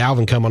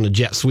Dalvin come on the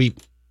jet sweep.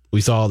 We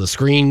saw the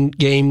screen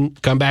game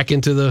come back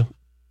into the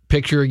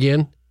picture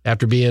again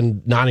after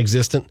being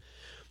non-existent.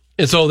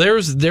 And so there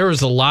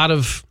was a lot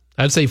of,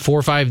 I'd say 4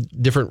 or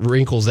 5 different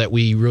wrinkles that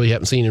we really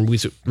haven't seen in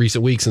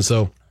recent weeks. And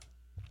so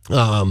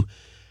I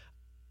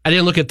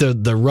didn't look at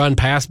the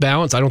run-pass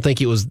balance. I don't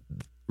think it was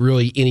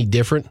really any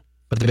different.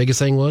 But the biggest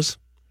thing was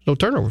no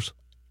turnovers.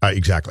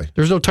 Exactly.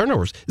 There's no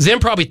turnovers. Zim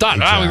probably thought,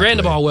 we ran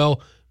the ball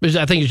well. But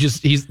I think it's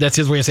just that's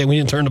his way of saying we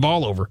didn't turn the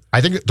ball over.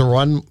 I think the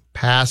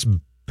run-pass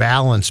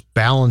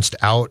balanced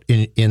out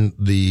in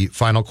the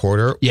final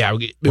quarter. Yeah,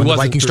 when the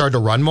Vikings started to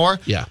run more.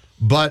 Yeah.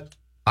 But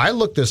I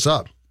looked this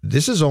up.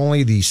 This is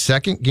only the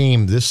second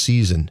game this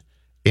season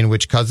in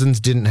which Cousins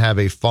didn't have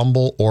a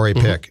fumble or a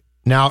pick.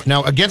 Now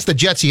against the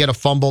Jets, he had a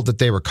fumble that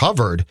they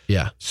recovered.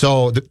 Yeah.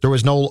 So there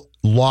was no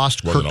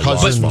lost Kirk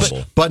Cousins.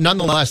 But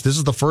nonetheless, this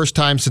is the first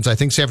time since I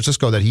think San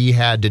Francisco that he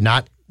did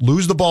not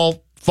lose the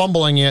ball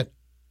fumbling it,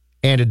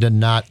 and it did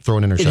not throw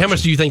an interception. And how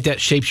much do you think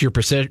that shapes your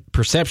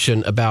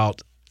perception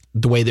about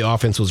the way the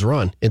offense was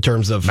run in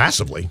terms of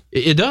massively?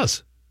 It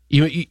does.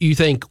 You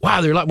think,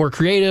 wow, they're a lot more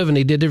creative, and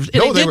they did different.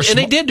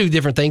 They did do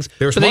different things,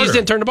 but they just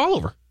didn't turn the ball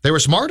over. They were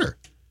smarter.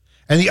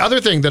 And the other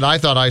thing that I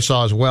thought I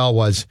saw as well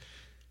was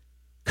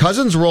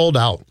Cousins rolled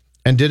out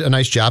and did a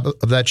nice job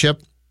of that,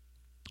 Chip.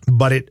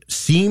 But it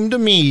seemed to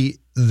me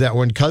that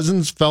when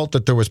Cousins felt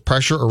that there was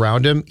pressure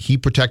around him, he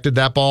protected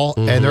that ball.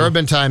 Mm-hmm. And there have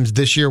been times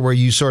this year where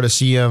you sort of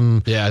see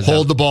him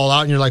hold the ball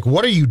out and you're like,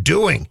 what are you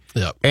doing?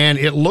 Yep. And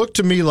it looked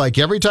to me like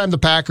every time the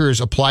Packers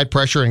applied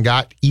pressure and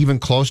got even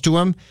close to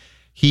him,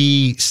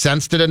 he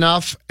sensed it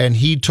enough and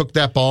he took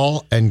that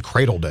ball and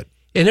cradled it.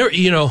 And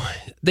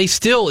they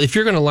still, if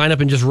you're going to line up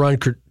and just run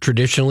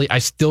traditionally, I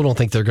still don't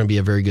think they're going to be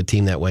a very good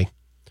team that way.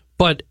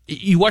 But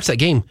you watch that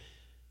game,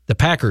 the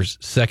Packers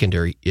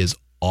secondary is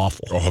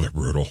awful. Oh, they're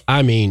brutal.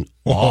 I mean,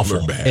 awful.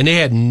 They're bad. And they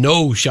had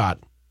no shot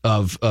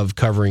of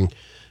covering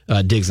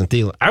Diggs and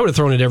Thielen. I would have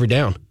thrown it every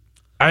down.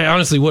 I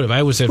honestly would have.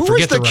 I would have said, Who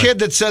forget was the kid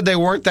that said they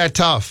weren't that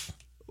tough?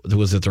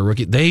 Was it the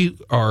rookie? They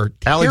are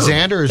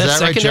Alexander, terrible. is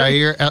that right?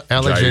 Jair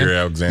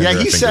Alexander. Yeah,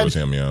 he said it was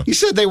him, yeah. He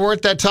said they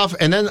weren't that tough,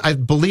 and then I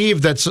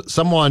believe that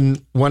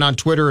someone went on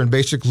Twitter and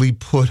basically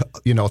put,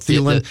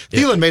 Thielen.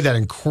 Thielen made that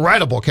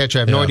incredible catch. I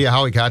have no idea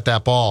how he got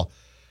that ball.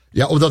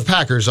 Yeah, well, the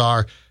Packers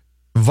are.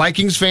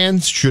 Vikings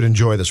fans should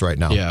enjoy this right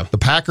now. Yeah. The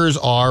Packers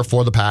are,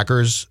 for the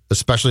Packers,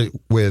 especially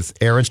with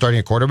Aaron starting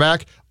at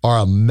quarterback, are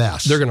a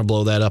mess. They're going to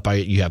blow that up,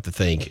 you have to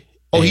think.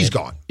 Oh, he's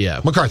gone.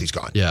 Yeah. McCarthy's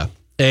gone. Yeah.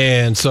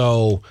 And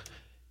so,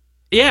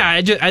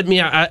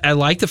 I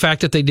like the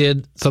fact that they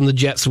did some of the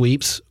jet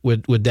sweeps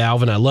with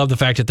Dalvin. I love the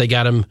fact that they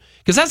got him,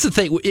 because that's the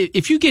thing.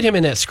 If you get him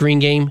in that screen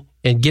game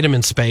and get him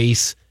in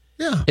space,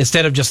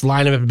 instead of just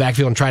lining him up in the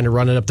backfield and trying to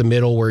run it up the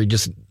middle where he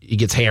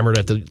gets hammered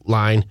at the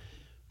line.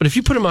 But if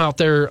you put him out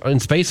there in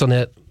space on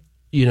that,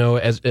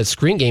 as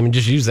screen game and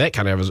just use that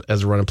kind of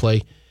as a run and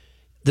play,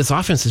 this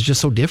offense is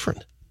just so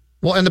different.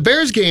 Well, and the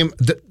Bears game,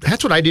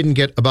 that's what I didn't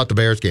get about the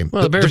Bears game.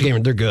 Well, the Bears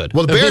game, they're good.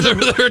 Well, the Bears,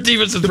 their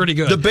defense is pretty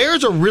good. The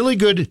Bears are really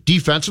good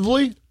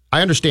defensively.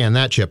 I understand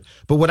that, Chip.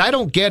 But what I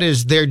don't get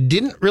is there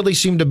didn't really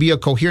seem to be a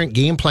coherent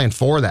game plan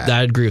for that.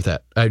 I'd agree with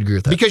that.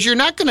 Because you're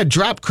not going to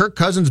drop Kirk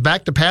Cousins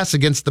back to pass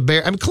against the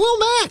Bears. I mean, Khalil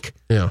Mack.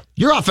 Yeah.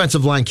 Your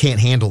offensive line can't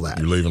handle that.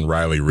 You're leaving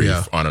Riley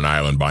Reef on an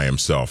island by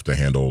himself to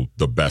handle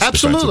the best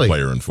defensive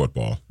player in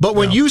football. But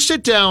when you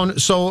sit down,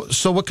 so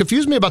what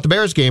confused me about the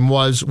Bears game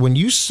was when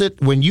you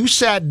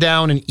sat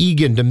down in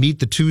Egan to meet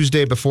the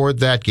Tuesday before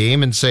that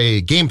game and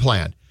say game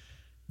plan.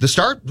 The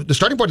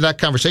starting point of that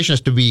conversation has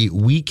to be,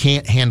 we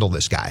can't handle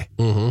this guy.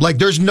 Mm-hmm. Like,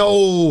 there's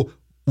no,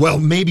 well,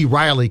 maybe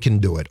Riley can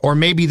do it, or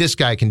maybe this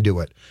guy can do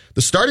it.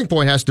 The starting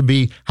point has to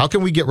be, how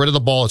can we get rid of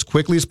the ball as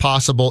quickly as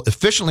possible,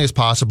 efficiently as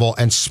possible,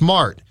 and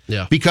smart?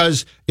 Yeah.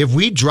 Because if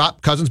we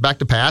drop Cousins back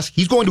to pass,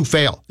 he's going to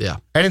fail. Yeah.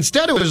 And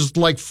instead, it was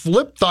like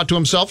Flip thought to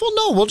himself, well,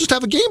 no, we'll just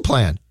have a game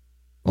plan.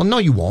 Well, no,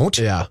 you won't.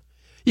 Yeah.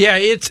 Yeah,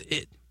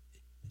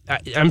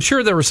 I'm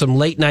sure there were some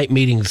late night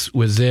meetings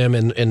with Zim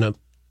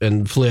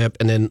and Flip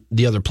and then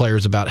the other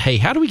players about, hey,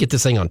 how do we get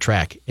this thing on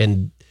track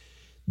and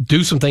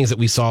do some things that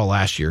we saw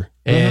last year?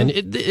 And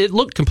it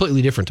looked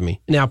completely different to me.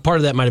 Now, part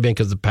of that might have been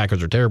because the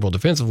Packers are terrible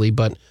defensively,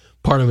 but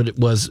part of it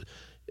was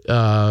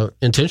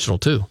intentional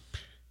too.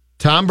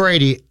 Tom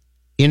Brady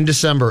in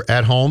December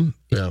at home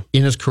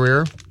in his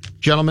career,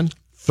 gentlemen,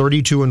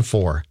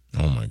 32-4.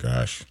 Oh my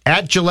gosh!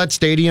 At Gillette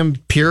Stadium,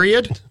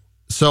 period.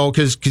 So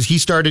because he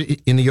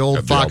started in the old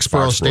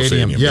Foxborough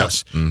Stadium,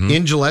 yes,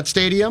 in Gillette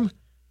Stadium.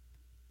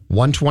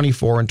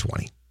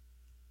 124-20.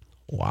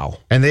 Wow.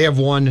 And they have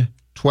won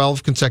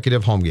 12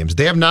 consecutive home games.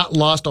 They have not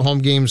lost a home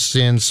game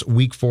since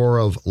week 4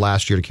 of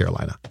last year to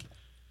Carolina.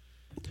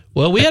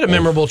 Well, we had a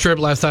memorable trip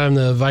last time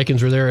the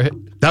Vikings were there.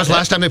 That was the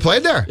last time they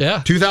played there.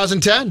 Yeah.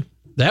 2010.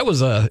 That was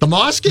the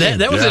Moss game.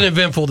 That was an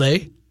eventful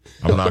day.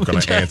 I'm not going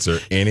to answer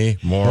any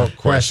more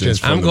questions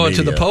from I'm going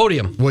to the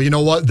podium. Well, you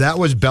know what? That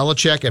was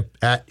Belichick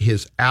at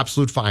his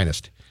absolute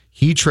finest.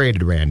 He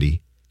traded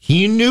Randy.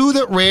 He knew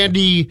the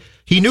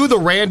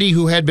Randy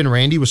who had been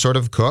Randy was sort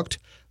of cooked.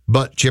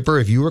 But, Chipper,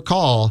 if you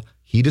recall,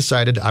 he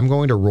decided, I'm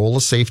going to roll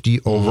a safety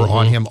over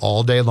on him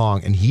all day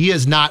long. And he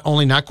is not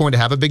only not going to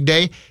have a big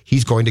day,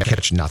 he's going to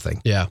catch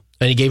nothing. Yeah.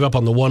 And he gave up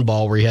on the one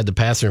ball where he had the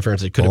pass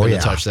interference. It could have been a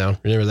touchdown.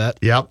 Remember that?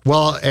 Yep.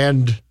 Well,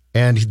 and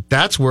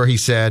that's where he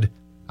said,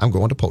 I'm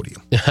going to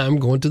podium. I'm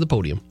going to the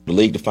podium. The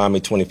league defined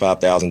me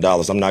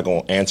 $25,000. I'm not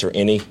going to answer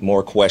any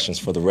more questions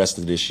for the rest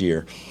of this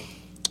year.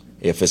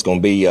 If it's going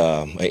to be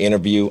an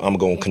interview, I'm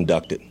going to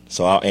conduct it.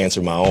 So I'll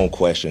answer my own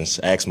questions,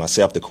 ask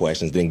myself the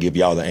questions, then give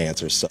y'all the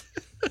answers. So.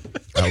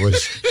 That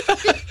was...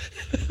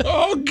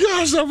 Oh,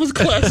 gosh, that was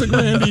classic,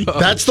 Randy.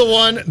 That's the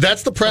one.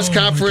 That's the press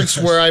conference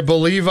where I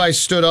believe I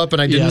stood up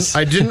and I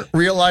didn't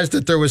realize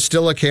that there was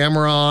still a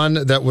camera on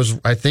that was,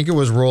 I think it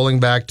was rolling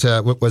back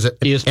to, what was it?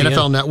 ESPN.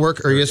 NFL Network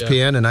or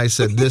ESPN. Yeah. And I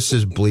said, this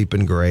is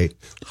bleeping great.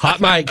 Hot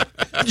mic.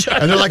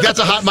 And they're like, that's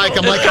a hot mic.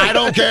 I'm like, I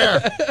don't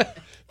care.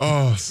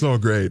 Oh, so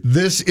great.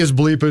 This is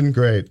bleeping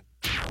great.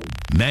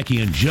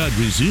 Mackey and Judd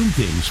resume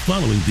things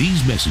following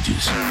these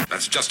messages.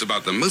 That's just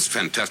about the most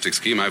fantastic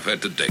scheme I've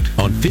heard to date.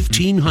 On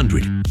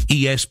 1500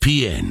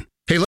 ESPN.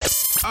 Hey,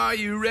 are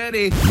you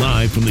ready?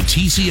 Live from the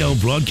TCL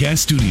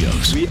broadcast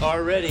studios. We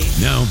are ready.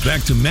 Now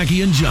back to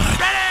Mackey and Judd.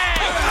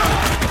 Ready!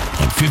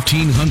 On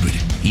 1500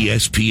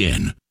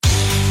 ESPN.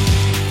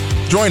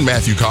 Join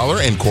Matthew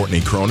Collar and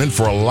Courtney Cronin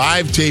for a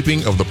live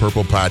taping of the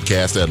Purple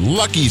Podcast at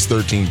Lucky's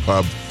 13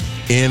 Pub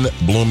in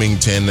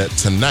Bloomington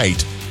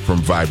tonight from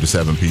 5 to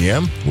 7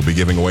 p.m. We'll be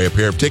giving away a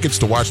pair of tickets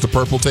to watch the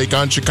Purple take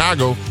on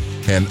Chicago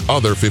and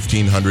other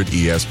 1,500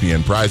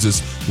 ESPN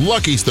prizes.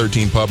 Lucky's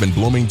 13 Pub in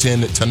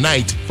Bloomington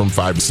tonight from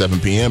 5 to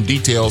 7 p.m.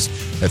 Details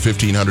at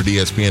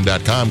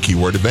 1500ESPN.com,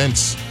 keyword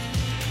events.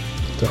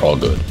 They're all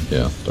good.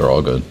 Yeah, they're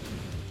all good.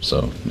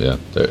 So, yeah,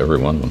 every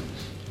one of them.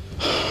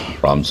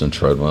 Robinson,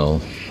 Treadwell,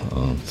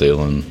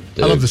 Thielen,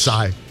 Diggs, I love the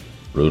sigh.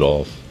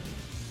 Rudolph,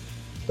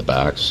 the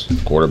backs,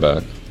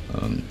 quarterback.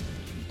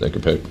 They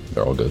could pick.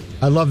 They're all good.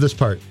 I love this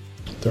part.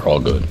 They're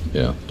all good.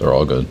 Yeah, they're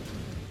all good.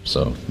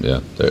 So, yeah,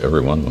 every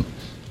one of them.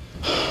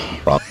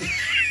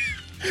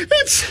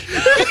 It's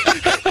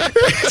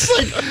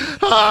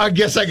like, I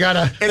guess I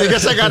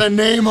gotta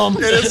name them.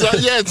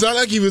 It's not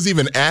like he was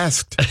even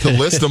asked to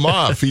list them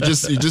off. He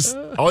just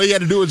all he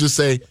had to do was just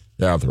say,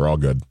 yeah, they're all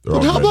good.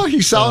 How about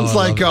he sounds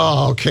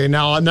okay,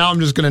 now I'm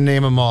just going to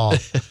name them all.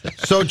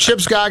 So,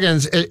 Chip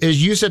Scoggins,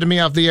 as you said to me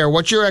off the air,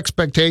 what's your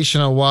expectation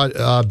of what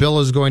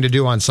Bill is going to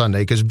do on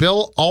Sunday? Because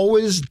Bill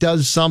always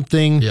does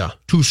something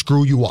to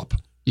screw you up.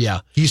 Yeah.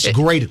 He's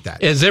great at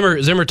that. And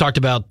Zimmer talked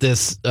about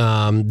this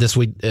this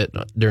week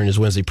during his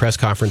Wednesday press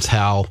conference,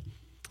 how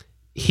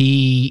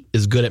he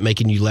is good at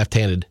making you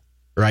left-handed,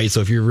 right? So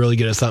if you're really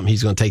good at something,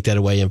 he's going to take that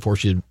away and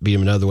force you to beat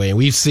him another way. And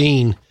we've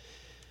seen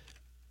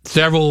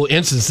several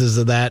instances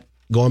of that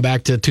going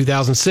back to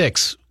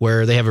 2006,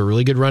 where they have a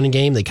really good running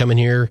game. They come in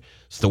here,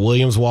 it's the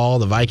Williams Wall.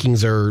 The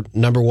Vikings are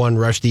number one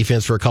rush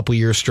defense for a couple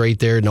years straight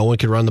there. No one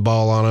could run the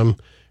ball on them.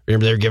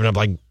 Remember, they were giving up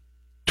like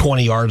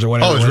 20 yards or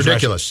whatever. Oh, it's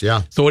ridiculous,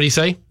 yeah. So what do you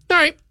say? All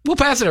right, we'll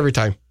pass it every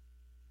time.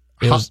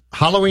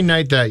 Halloween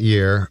night that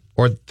year,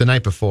 or the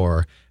night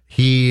before,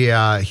 he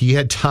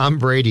had Tom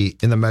Brady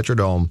in the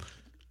Metrodome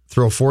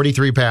throw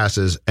 43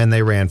 passes, and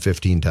they ran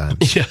 15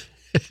 times. Yeah.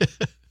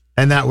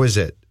 And that was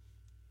it.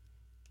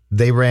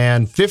 They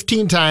ran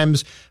 15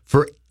 times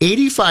for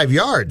 85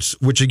 yards,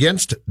 which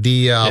against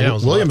the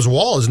Williams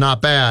Wall is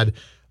not bad.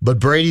 But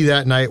Brady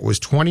that night was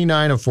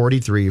 29 of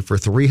 43 for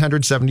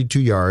 372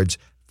 yards,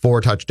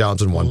 4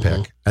 touchdowns and 1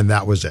 pick. And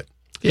that was it.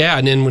 Yeah,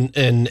 and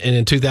then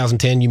in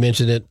 2010, you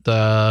mentioned it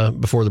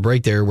before the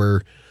break there,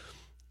 where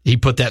he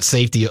put that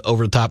safety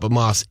over the top of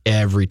Moss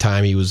every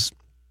time he was.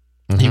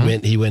 He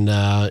went. He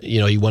wanted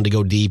to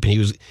go deep,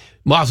 and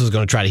Moss was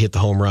going to try to hit the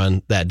home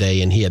run that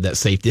day, and he had that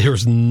safety. There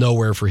was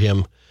nowhere for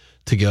him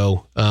to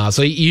go.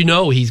 So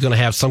he's going to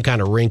have some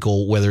kind of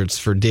wrinkle, whether it's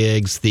for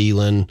Diggs,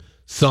 Thielen,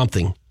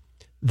 something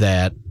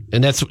that,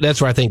 and that's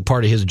where I think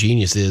part of his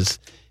genius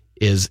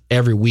is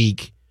every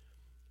week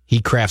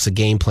he crafts a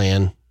game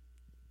plan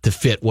to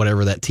fit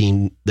whatever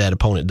that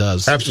opponent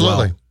does.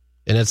 Absolutely. Well.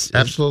 And it's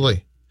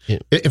absolutely. Yeah.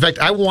 In fact,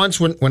 I once,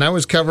 when I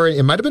was covering,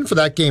 it might have been for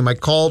that game, I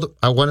called,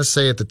 I want to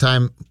say at the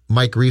time,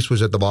 Mike Reese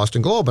was at the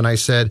Boston Globe, and I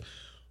said,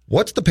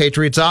 what's the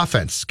Patriots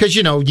offense? Because,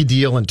 you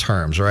deal in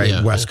terms, right?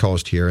 Yeah. West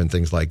Coast here and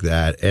things like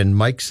that. And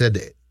Mike said,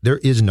 there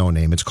is no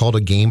name. It's called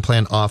a game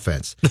plan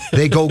offense.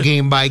 They go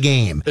game by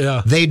game.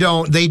 Yeah. They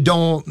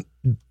don't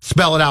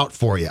spell it out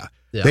for you.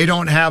 Yeah. They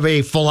don't have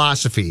a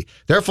philosophy.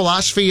 Their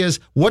philosophy is,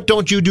 what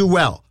don't you do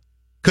well?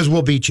 Because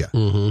we'll beat you.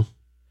 Mm-hmm.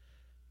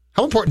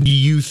 How important do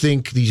you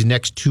think these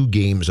next 2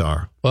 games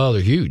are? Well,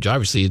 they're huge.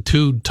 Obviously,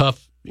 2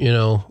 tough,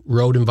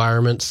 road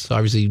environments.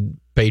 Obviously,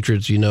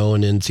 Patriots,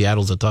 and then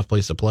Seattle's a tough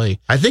place to play.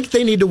 I think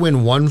they need to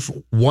win one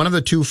of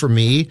the 2 for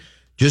me,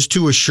 just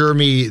to assure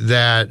me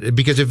that,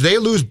 because if they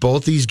lose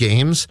both these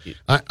games,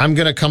 I'm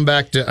going to come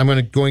back to, I'm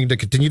going to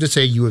continue to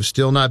say you have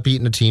still not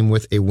beaten a team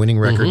with a winning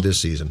record this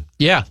season.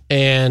 Yeah,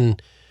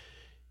 and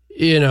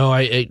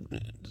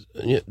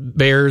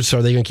Bears,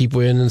 are they going to keep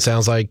winning?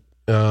 Sounds like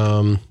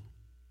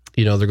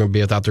they're going to be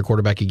without their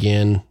quarterback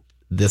again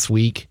this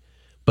week,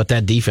 but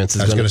that defense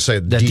is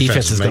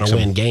going to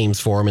win games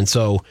for them, and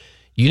so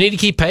you need to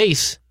keep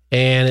pace.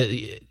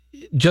 And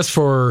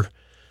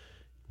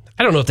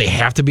I don't know if they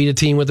have to beat a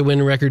team with a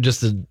winning record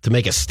just to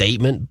make a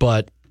statement,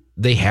 but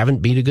they haven't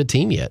beat a good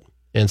team yet.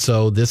 And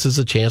so this is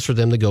a chance for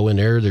them to go in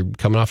there. They're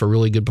coming off a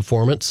really good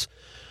performance,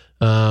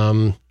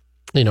 facing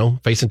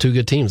two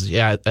good teams.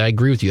 Yeah, I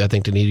agree with you. I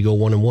think they need to go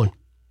 1-1.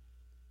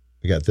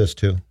 We got this,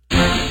 too.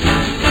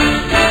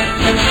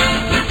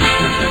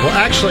 Well,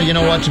 actually, you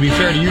know what? To be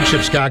fair to you,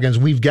 Chip Scoggins,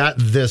 we've got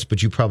this,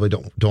 but you probably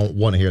don't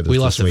want to hear this. We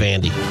lost to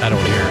Vandy. I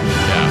don't hear it.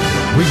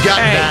 Yeah. We've got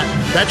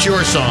that. That's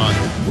your song.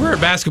 We're a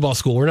basketball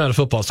school. We're not a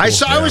football school.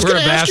 I was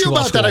going to ask you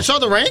about that. I saw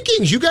the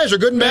rankings. You guys are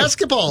good in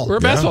basketball. We're a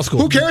basketball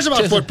school. Who cares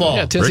about football?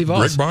 Yeah, Tennessee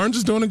Vols. Rick Barnes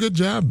is doing a good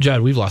job. Judd,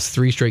 we've lost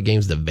 3 straight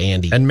games to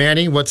Vandy. And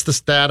Manny, what's the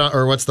stat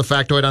or what's the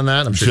factoid on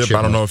that? I'm sure Chip,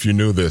 I don't know if you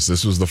knew this.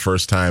 This was the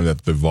first time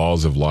that the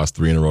Vols have lost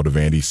 3 in a row to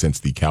Vandy since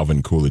the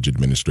Calvin Coolidge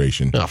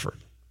administration.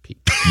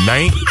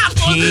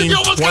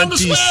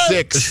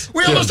 1926.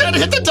 We almost had to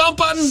hit the dump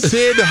button.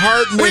 Sid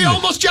Hartman. We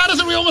almost had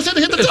to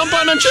hit the dump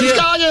button on Chip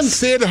Scoggins.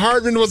 Sid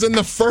Hartman was in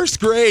the first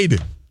grade.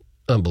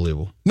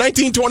 Unbelievable.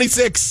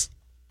 1926.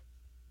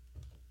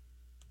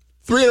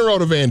 3 in a row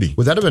to Vandy.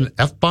 Would that have been an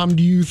F-bomb,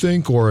 do you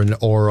think, or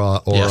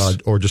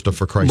just a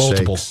for Christ's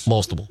sakes?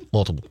 Multiple.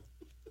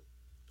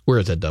 Where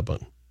is that dump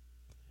button?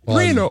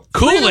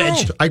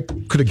 Coolidge. I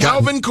could have gotten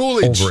Calvin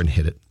Coolidge over and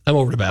hit it. I'm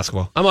over to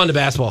basketball. I'm on to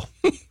basketball.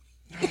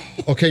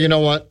 Okay, you know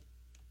what?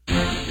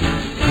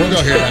 We'll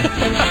go here then.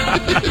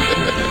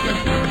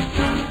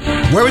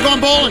 Where are we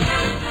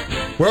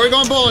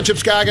going bowling? Chip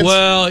Scoggins?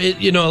 Well,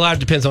 a lot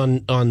depends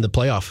on the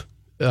playoff.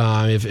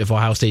 If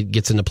Ohio State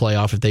gets in the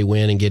playoff, if they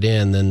win and get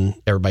in, then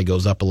everybody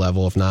goes up a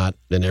level. If not,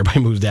 then everybody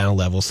moves down a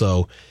level.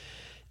 So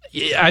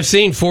I've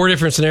seen 4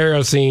 different scenarios.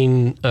 I've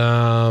seen,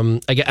 I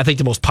think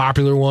the most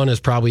popular one is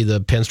probably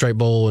the Pinstripe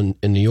Bowl in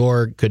New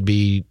York. Could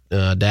be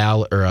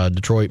Dallas or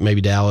Detroit,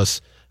 maybe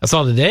Dallas. I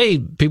saw today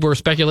people were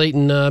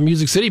speculating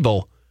Music City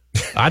Bowl.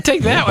 I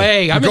take that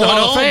way. I'm in the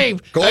Hall of Fame.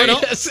 Going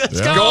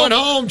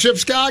home, Chip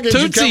Scoggins.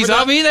 Tootsies,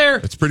 I'll be there.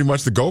 It's pretty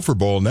much the Gopher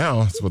Bowl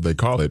now. That's what they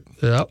call it.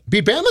 Yep.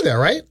 Beat Bama there,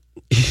 right?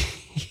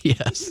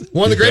 Yes.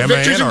 One of the great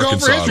victories in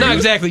Gopher history. Not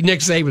exactly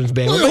Nick Saban's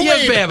Bama, but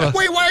yes, Bama.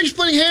 Wait, why are you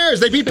splitting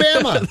hairs? They beat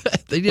Bama.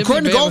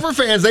 According to Gopher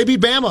fans, they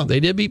beat Bama. They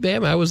did beat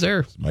Bama. I was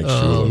there. Mike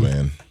Shula,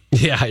 man.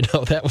 Yeah, I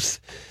know.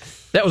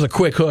 That was a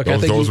quick hook.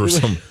 Those were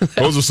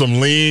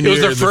some lean years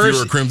if you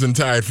were a Crimson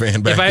Tide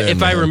fan back then.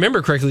 If I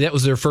remember correctly, that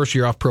was their first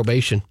year off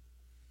probation.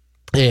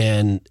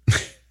 And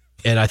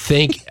I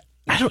think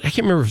I can't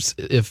remember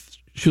if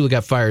Shula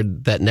got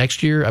fired that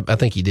next year. I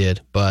think he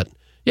did. But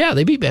yeah,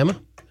 they beat Bama.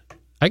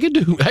 I could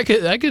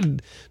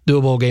do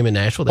a bowl game in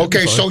Nashville.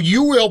 Okay, so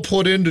you will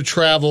put into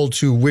travel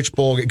to which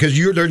bowl game? Because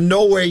there's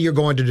no way you're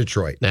going to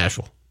Detroit.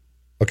 Nashville.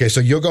 Okay,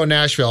 so you'll go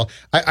Nashville.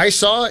 I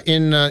saw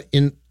in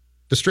the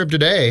Strip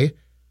today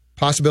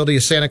possibility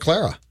of Santa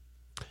Clara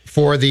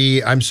for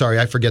the. I'm sorry,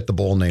 I forget the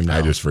bowl name now.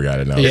 I just forgot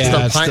it now.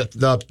 Yeah, it's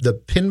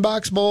the Pin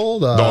Box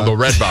Bowl. The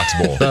Red Box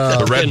Bowl.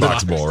 The Red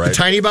Box Bowl, right? The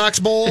Tiny Box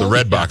Bowl. The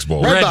Red Box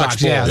Bowl. Red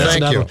Box Bowl. Yeah,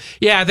 thank you.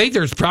 Yeah, I think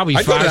there's probably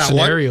 5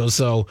 scenarios.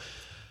 So,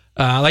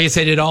 like I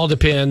said, it all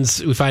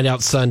depends. We find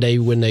out Sunday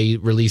when they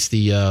release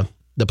the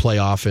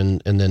playoff,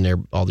 and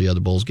then all the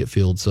other bowls get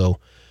filled. So,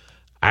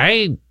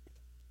 I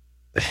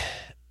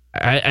don't.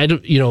 I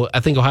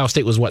think Ohio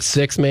State was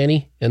 6th,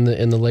 Manny, in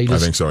the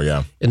latest. I think so.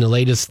 Yeah. In the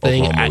latest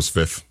thing, Oklahoma was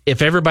 5th.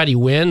 If everybody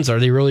wins, are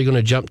they really going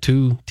to jump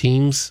 2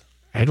 teams?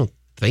 I don't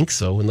think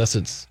so, unless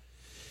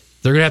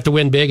they're going to have to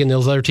win big, and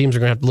those other teams are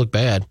going to have to look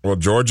bad. Well,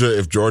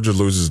 if Georgia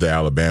loses to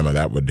Alabama,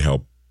 that would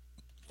help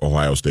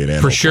Ohio State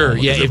and for Oklahoma, sure.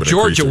 Yeah, if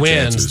Georgia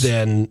wins, chances.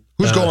 then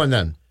who's going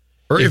then?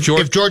 Or if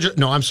Georgia?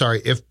 No, I'm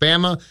sorry. If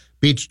Bama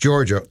beats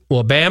Georgia,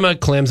 well, Bama,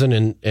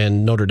 Clemson,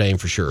 and Notre Dame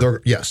for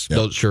sure. Yes,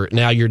 those, sure.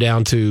 Now you're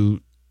down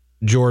to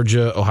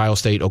Georgia, Ohio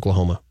State,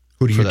 Oklahoma.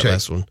 Who do you take?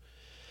 Last one?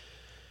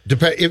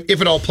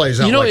 If it all plays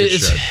out like it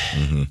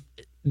should.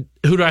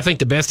 Who do I think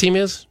the best team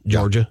is?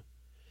 Georgia.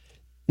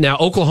 Now,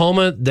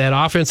 Oklahoma, that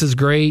offense is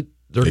great.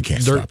 They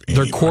can't stop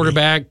anybody. Their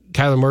quarterback,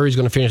 Kyler Murray, is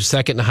going to finish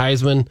 2nd in the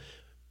Heisman,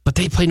 but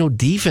they play no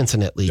defense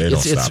in that league.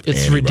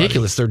 It's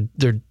ridiculous. Their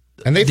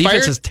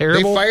defense is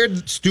terrible. They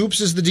fired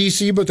Stoops as the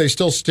DC, but they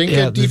still stink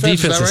at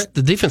defense. Is that right?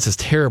 The defense is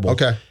terrible.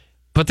 Okay.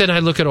 But then I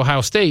look at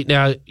Ohio State.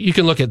 Now, you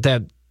can look at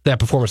that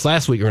performance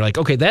last week and we're like,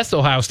 okay, that's the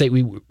Ohio State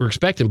we were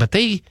expecting, but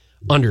they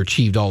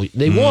underachieved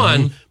They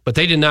won, but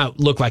they did not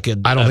look like I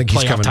don't think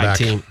he's coming back.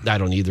 Team. I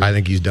don't either. I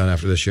think he's done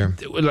after this year.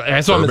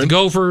 I saw him at the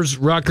Gophers,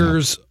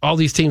 Rutgers, all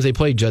these teams they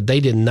played, Judd. They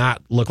did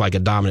not look like a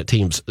dominant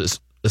team,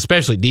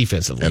 especially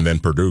defensively. And then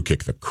Purdue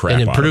kicked the crap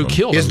out of them. Purdue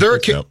killed them.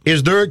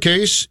 Is there a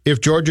case if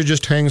Georgia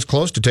just hangs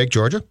close to take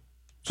Georgia?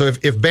 So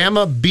if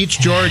Bama beats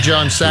Georgia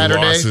on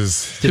Saturday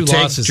to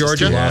take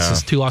Georgia,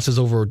 two losses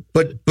over.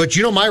 But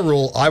you know my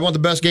rule. I want the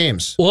best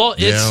games. Well,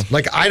 it's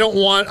like I don't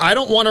want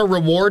to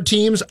reward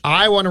teams.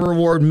 I want to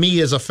reward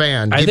me as a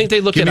fan. I think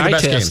they look at eye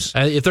test.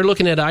 If they're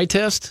looking at eye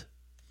test,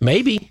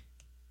 maybe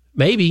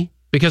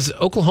because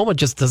Oklahoma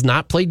just does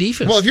not play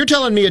defense. Well, if you're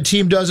telling me a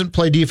team doesn't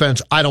play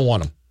defense, I don't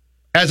want them.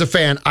 As a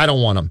fan, I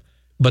don't want them.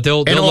 But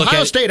they'll and look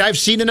Ohio at State, I've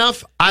seen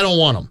enough. I don't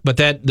want them. But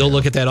they'll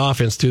look at that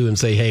offense too and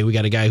say, hey, we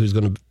got a guy who's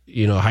going to,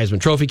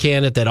 Heisman Trophy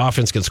candidate. That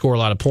offense can score a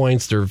lot of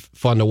points. They're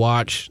fun to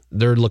watch.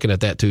 They're looking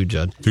at that too,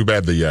 Judd. Too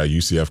bad the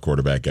UCF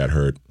quarterback got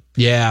hurt.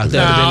 Yeah, I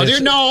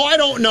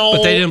don't know.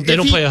 But they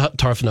don't play a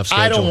tough enough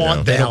schedule. I don't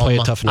want them. They don't play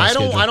a tough enough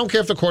schedule. I don't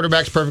care if the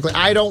quarterback's perfectly.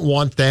 I don't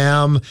want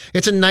them.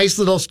 It's a nice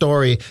little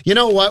story. You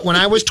know what? When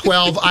I was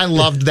 12, I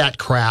loved that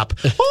crap.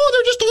 Oh,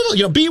 they're just a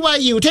little,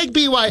 BYU, take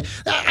BYU.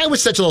 I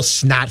was such a little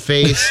snot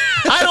face.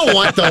 I don't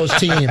want those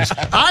teams.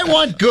 I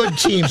want good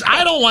teams.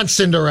 I don't want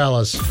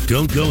Cinderellas.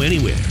 Don't go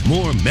anywhere.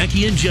 More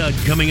Mackey and Judd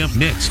coming up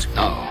next.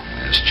 Oh,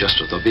 it's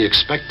just what they'll be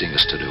expecting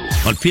us to do.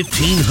 On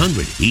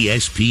 1500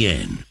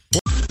 ESPN.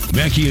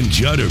 Mackey and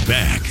Judd are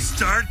back.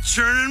 Start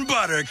churning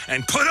butter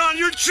and put on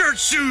your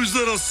church shoes,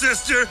 little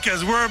sister,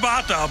 because we're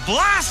about to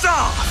blast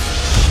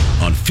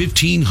off. On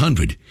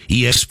 1500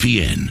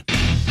 ESPN.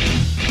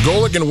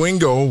 Golic and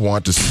Wingo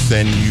want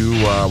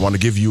to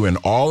give you an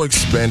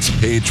all-expense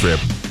paid trip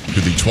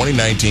to the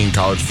 2019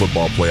 College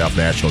Football Playoff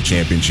National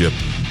Championship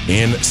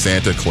in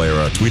Santa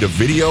Clara. Tweet a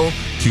video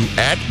to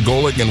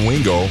 @Golic and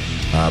Wingo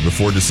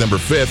before December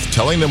 5th,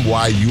 telling them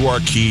why you are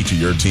key to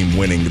your team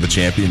winning the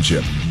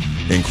championship.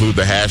 Include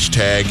the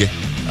hashtag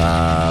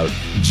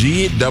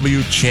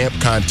GW Champ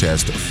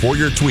Contest for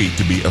your tweet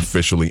to be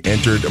officially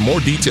entered. More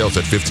details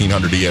at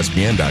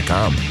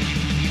 1500ESPN.com.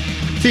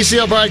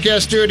 TCL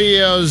Broadcast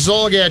Studios,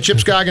 Zolgad, Chip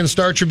Scoggins,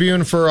 Star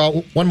Tribune for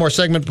one more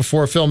segment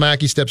before Phil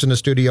Mackey steps in the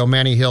studio.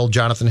 Manny Hill,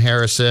 Jonathan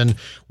Harrison.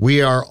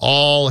 We are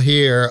all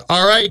here.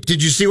 All right,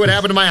 did you see what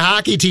happened to my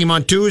hockey team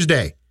on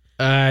Tuesday?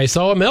 I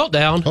saw a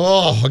meltdown.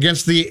 Oh,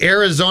 against the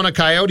Arizona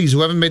Coyotes,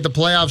 who haven't made the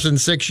playoffs in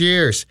 6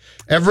 years.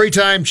 Every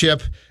time,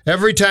 Chip,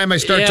 every time I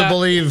start to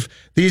believe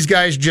these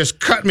guys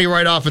just cut me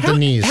right off at the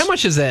knees. How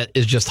much is that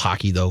is just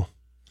hockey, though?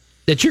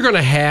 That you're going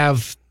to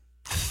have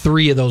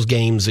 3 of those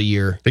games a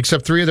year.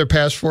 Except 3 of their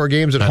past 4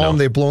 games at home,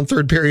 they've blown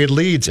third-period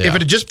leads. Yeah. If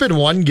it had just been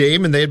one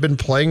game and they had been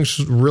playing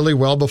really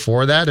well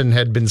before that and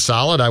had been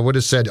solid, I would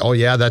have said, oh,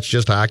 yeah, that's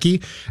just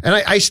hockey. And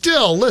I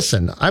still,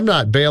 listen, I'm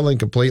not bailing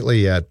completely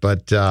yet,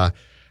 but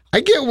I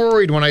get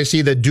worried when I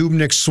see the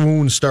Dubnyk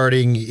swoon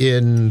starting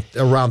in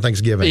around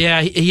Thanksgiving.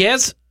 Yeah, he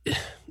has.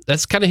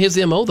 That's kind of his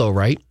MO, though,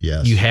 right?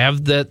 Yes. You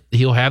have that.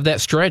 He'll have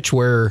that stretch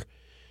where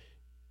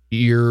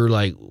you're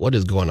like, "What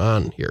is going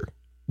on here?"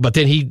 But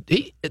then he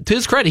to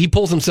his credit, he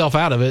pulls himself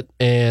out of it,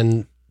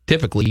 and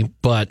typically,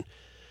 but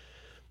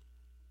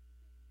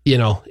I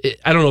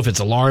don't know if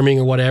it's alarming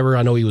or whatever.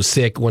 I know he was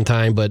sick one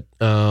time, but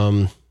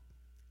I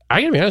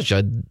gotta be honest,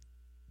 Judd.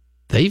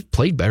 They've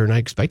played better than I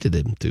expected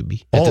them to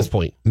be at this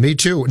point. Me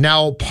too.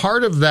 Now,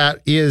 part of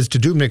that is to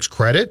Dubnyk's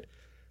credit.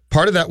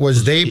 Part of that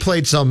was they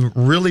played some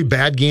really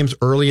bad games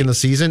early in the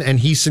season, and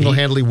he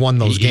single-handedly won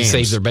those games. He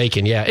saved their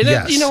bacon, yeah. And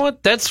yes. You know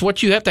what? That's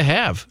what you have to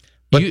have.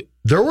 But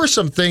there were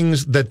some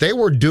things that they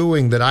were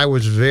doing that I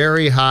was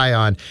very high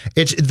on.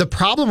 It's the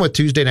problem with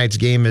Tuesday night's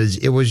game is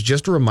it was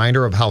just a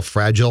reminder of how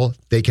fragile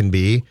they can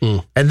be.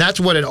 And that's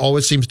what it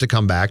always seems to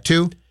come back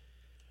to.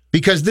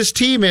 Because this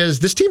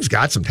team's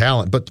got some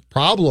talent, but the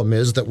problem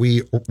is that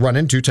we run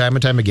into time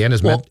and time again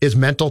is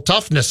mental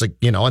toughness,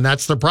 and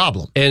that's the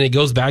problem. And it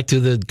goes back to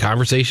the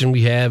conversation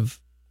we have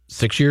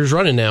 6 years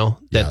running now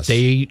that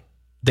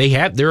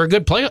they're a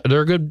good player,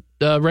 they're a good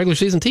regular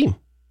season team.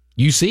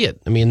 You see it.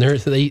 I mean, and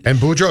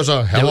Boudreau's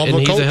a hell of a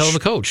coach. He's a hell of a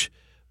coach.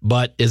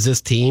 But is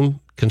this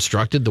team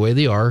constructed the way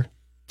they are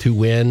to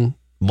win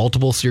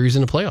multiple series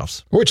in the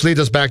playoffs? Which leads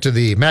us back to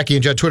the Mackey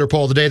and Judd Twitter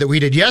poll today that we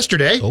did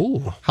yesterday.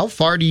 Oh. How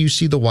far do you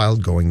see the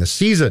Wild going this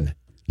season?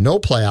 No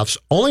playoffs,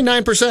 only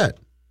 9%.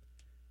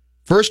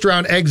 First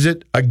round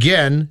exit,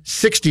 again,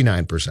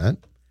 69%.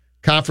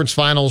 Conference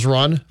finals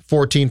run,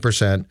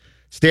 14%.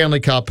 Stanley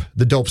Cup,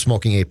 the dope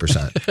smoking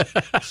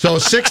 8%. So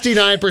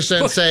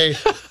 69% say,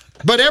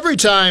 but every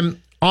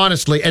time,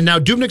 honestly, and now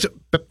Dubnyk's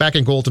back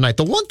in goal tonight.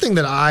 The one thing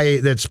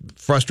that's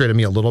frustrated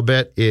me a little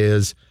bit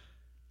is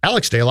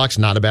Alex Stalock's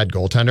not a bad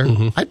goaltender.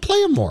 Mm-hmm. I'd play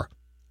him more.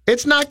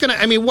 It's not going to,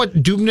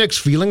 Dubnyk's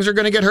feelings are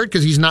going to get hurt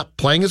because he's not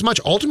playing as much.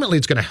 Ultimately,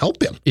 it's going to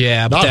help him.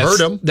 Yeah, not hurt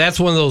him. That's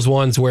one of those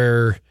ones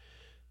where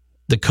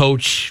the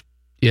coach,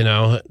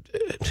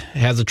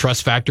 has a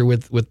trust factor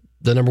with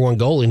the number one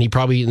goalie, and he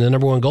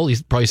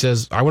probably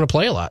says, I want to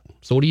play a lot.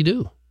 So what do you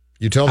do?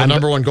 You tell the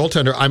number one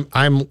goaltender,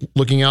 I'm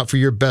looking out for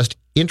your best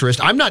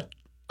interest. I'm not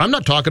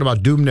talking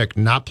about Dubnyk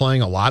not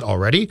playing a lot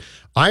already.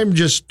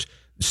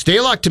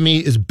 Stalock to me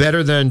is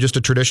better than just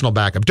a traditional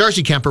backup.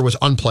 Darcy Kemper was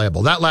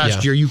unplayable. That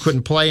last year, you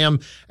couldn't play him,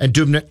 and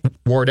Dubnyk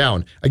wore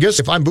down. I guess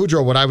if I'm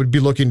Boudreau, what I would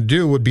be looking to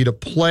do would be to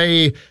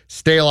play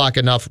Stalock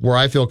enough where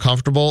I feel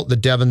comfortable that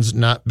Devin's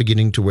not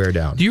beginning to wear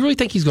down. Do you really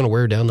think he's going to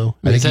wear down, though?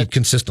 I think he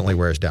consistently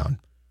wears down.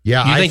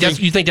 Yeah,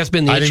 you think that's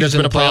been the issue? I think that's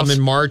been a problem in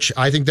March.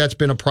 I think that's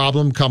been a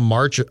problem come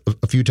March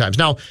a few times.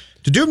 Now,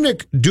 to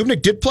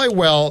Dubnyk did play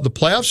well. The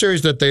playoff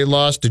series that they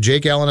lost to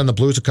Jake Allen and the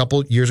Blues a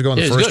couple years ago in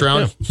the first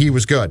round, he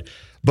was good.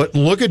 But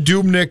look at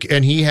Dubnyk,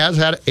 and he has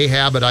had a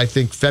habit, I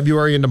think,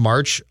 February into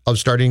March of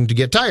starting to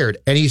get tired.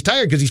 And he's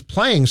tired because he's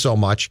playing so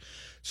much.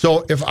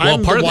 So if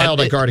I'm the Wild,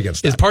 I guard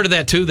against that. Is part of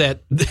that too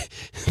that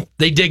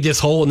they dig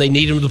this hole and they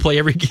need him to play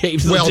every game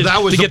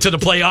to get to the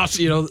playoffs?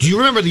 Do you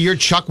remember the year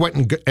Chuck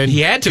went and he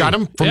had to. got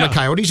him from the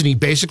Coyotes and he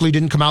basically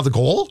didn't come out of the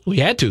goal? Well,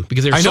 he had to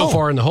because they were so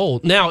far in the hole.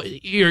 Now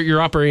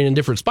you're operating in a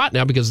different spot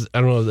now because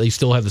I don't know, they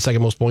still have the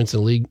second most points in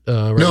the league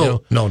right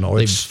now. No,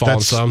 they've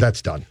fallen some.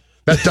 That's done.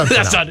 That's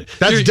done.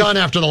 That's done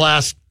after the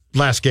last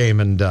game,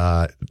 and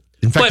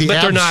in fact, the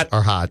Avs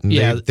are hot. And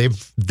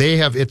they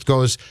have. It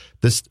goes.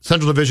 This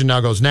Central Division now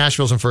goes.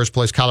 Nashville's in first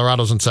place.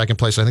 Colorado's in second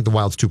place. I think the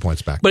Wild's 2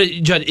 points back. But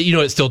Judd,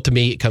 it's still, to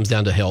me, it comes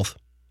down to health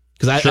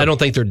because I don't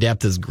think their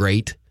depth is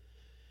great.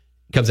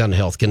 It comes down to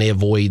health. Can they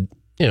avoid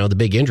the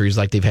big injuries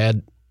like they've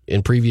had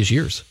in previous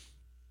years?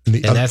 And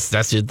that's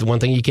just the one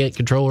thing you can't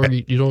control or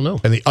you don't know.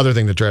 And the other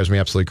thing that drives me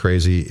absolutely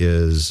crazy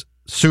is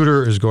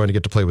Suter is going to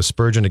get to play with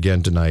Spurgeon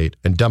again tonight,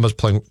 and Dumba's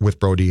playing with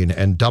Brodin,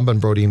 and Dumba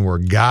and Brodin were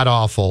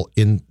god-awful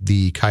in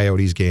the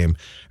Coyotes game,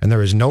 and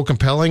there is no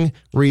compelling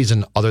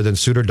reason other than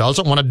Suter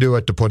doesn't want to do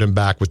it to put him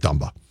back with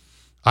Dumba.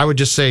 I would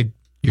just say,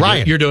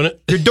 Ryan, you're doing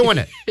it. You're doing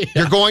it. Yeah.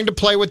 You're going to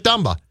play with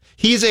Dumba.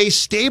 He's a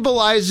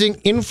stabilizing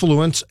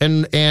influence,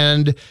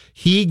 and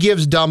he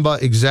gives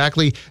Dumba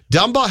exactly.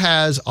 Dumba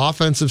has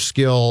offensive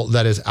skill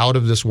that is out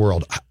of this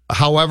world.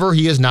 However,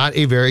 he is not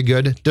a very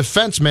good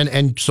defenseman,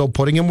 and so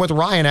putting him with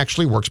Ryan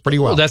actually works pretty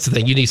well. Well, that's the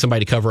thing. You need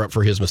somebody to cover up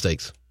for his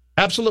mistakes.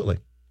 Absolutely.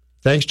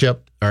 Thanks,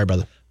 Chip. All right,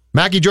 brother.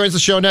 Mackey joins the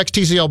show next,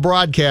 TCL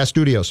Broadcast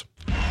Studios.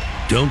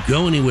 Don't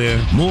go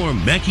anywhere. More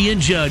Mackey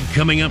and Judd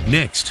coming up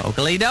next.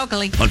 Oakley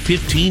dokley. On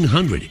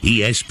 1500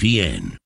 ESPN.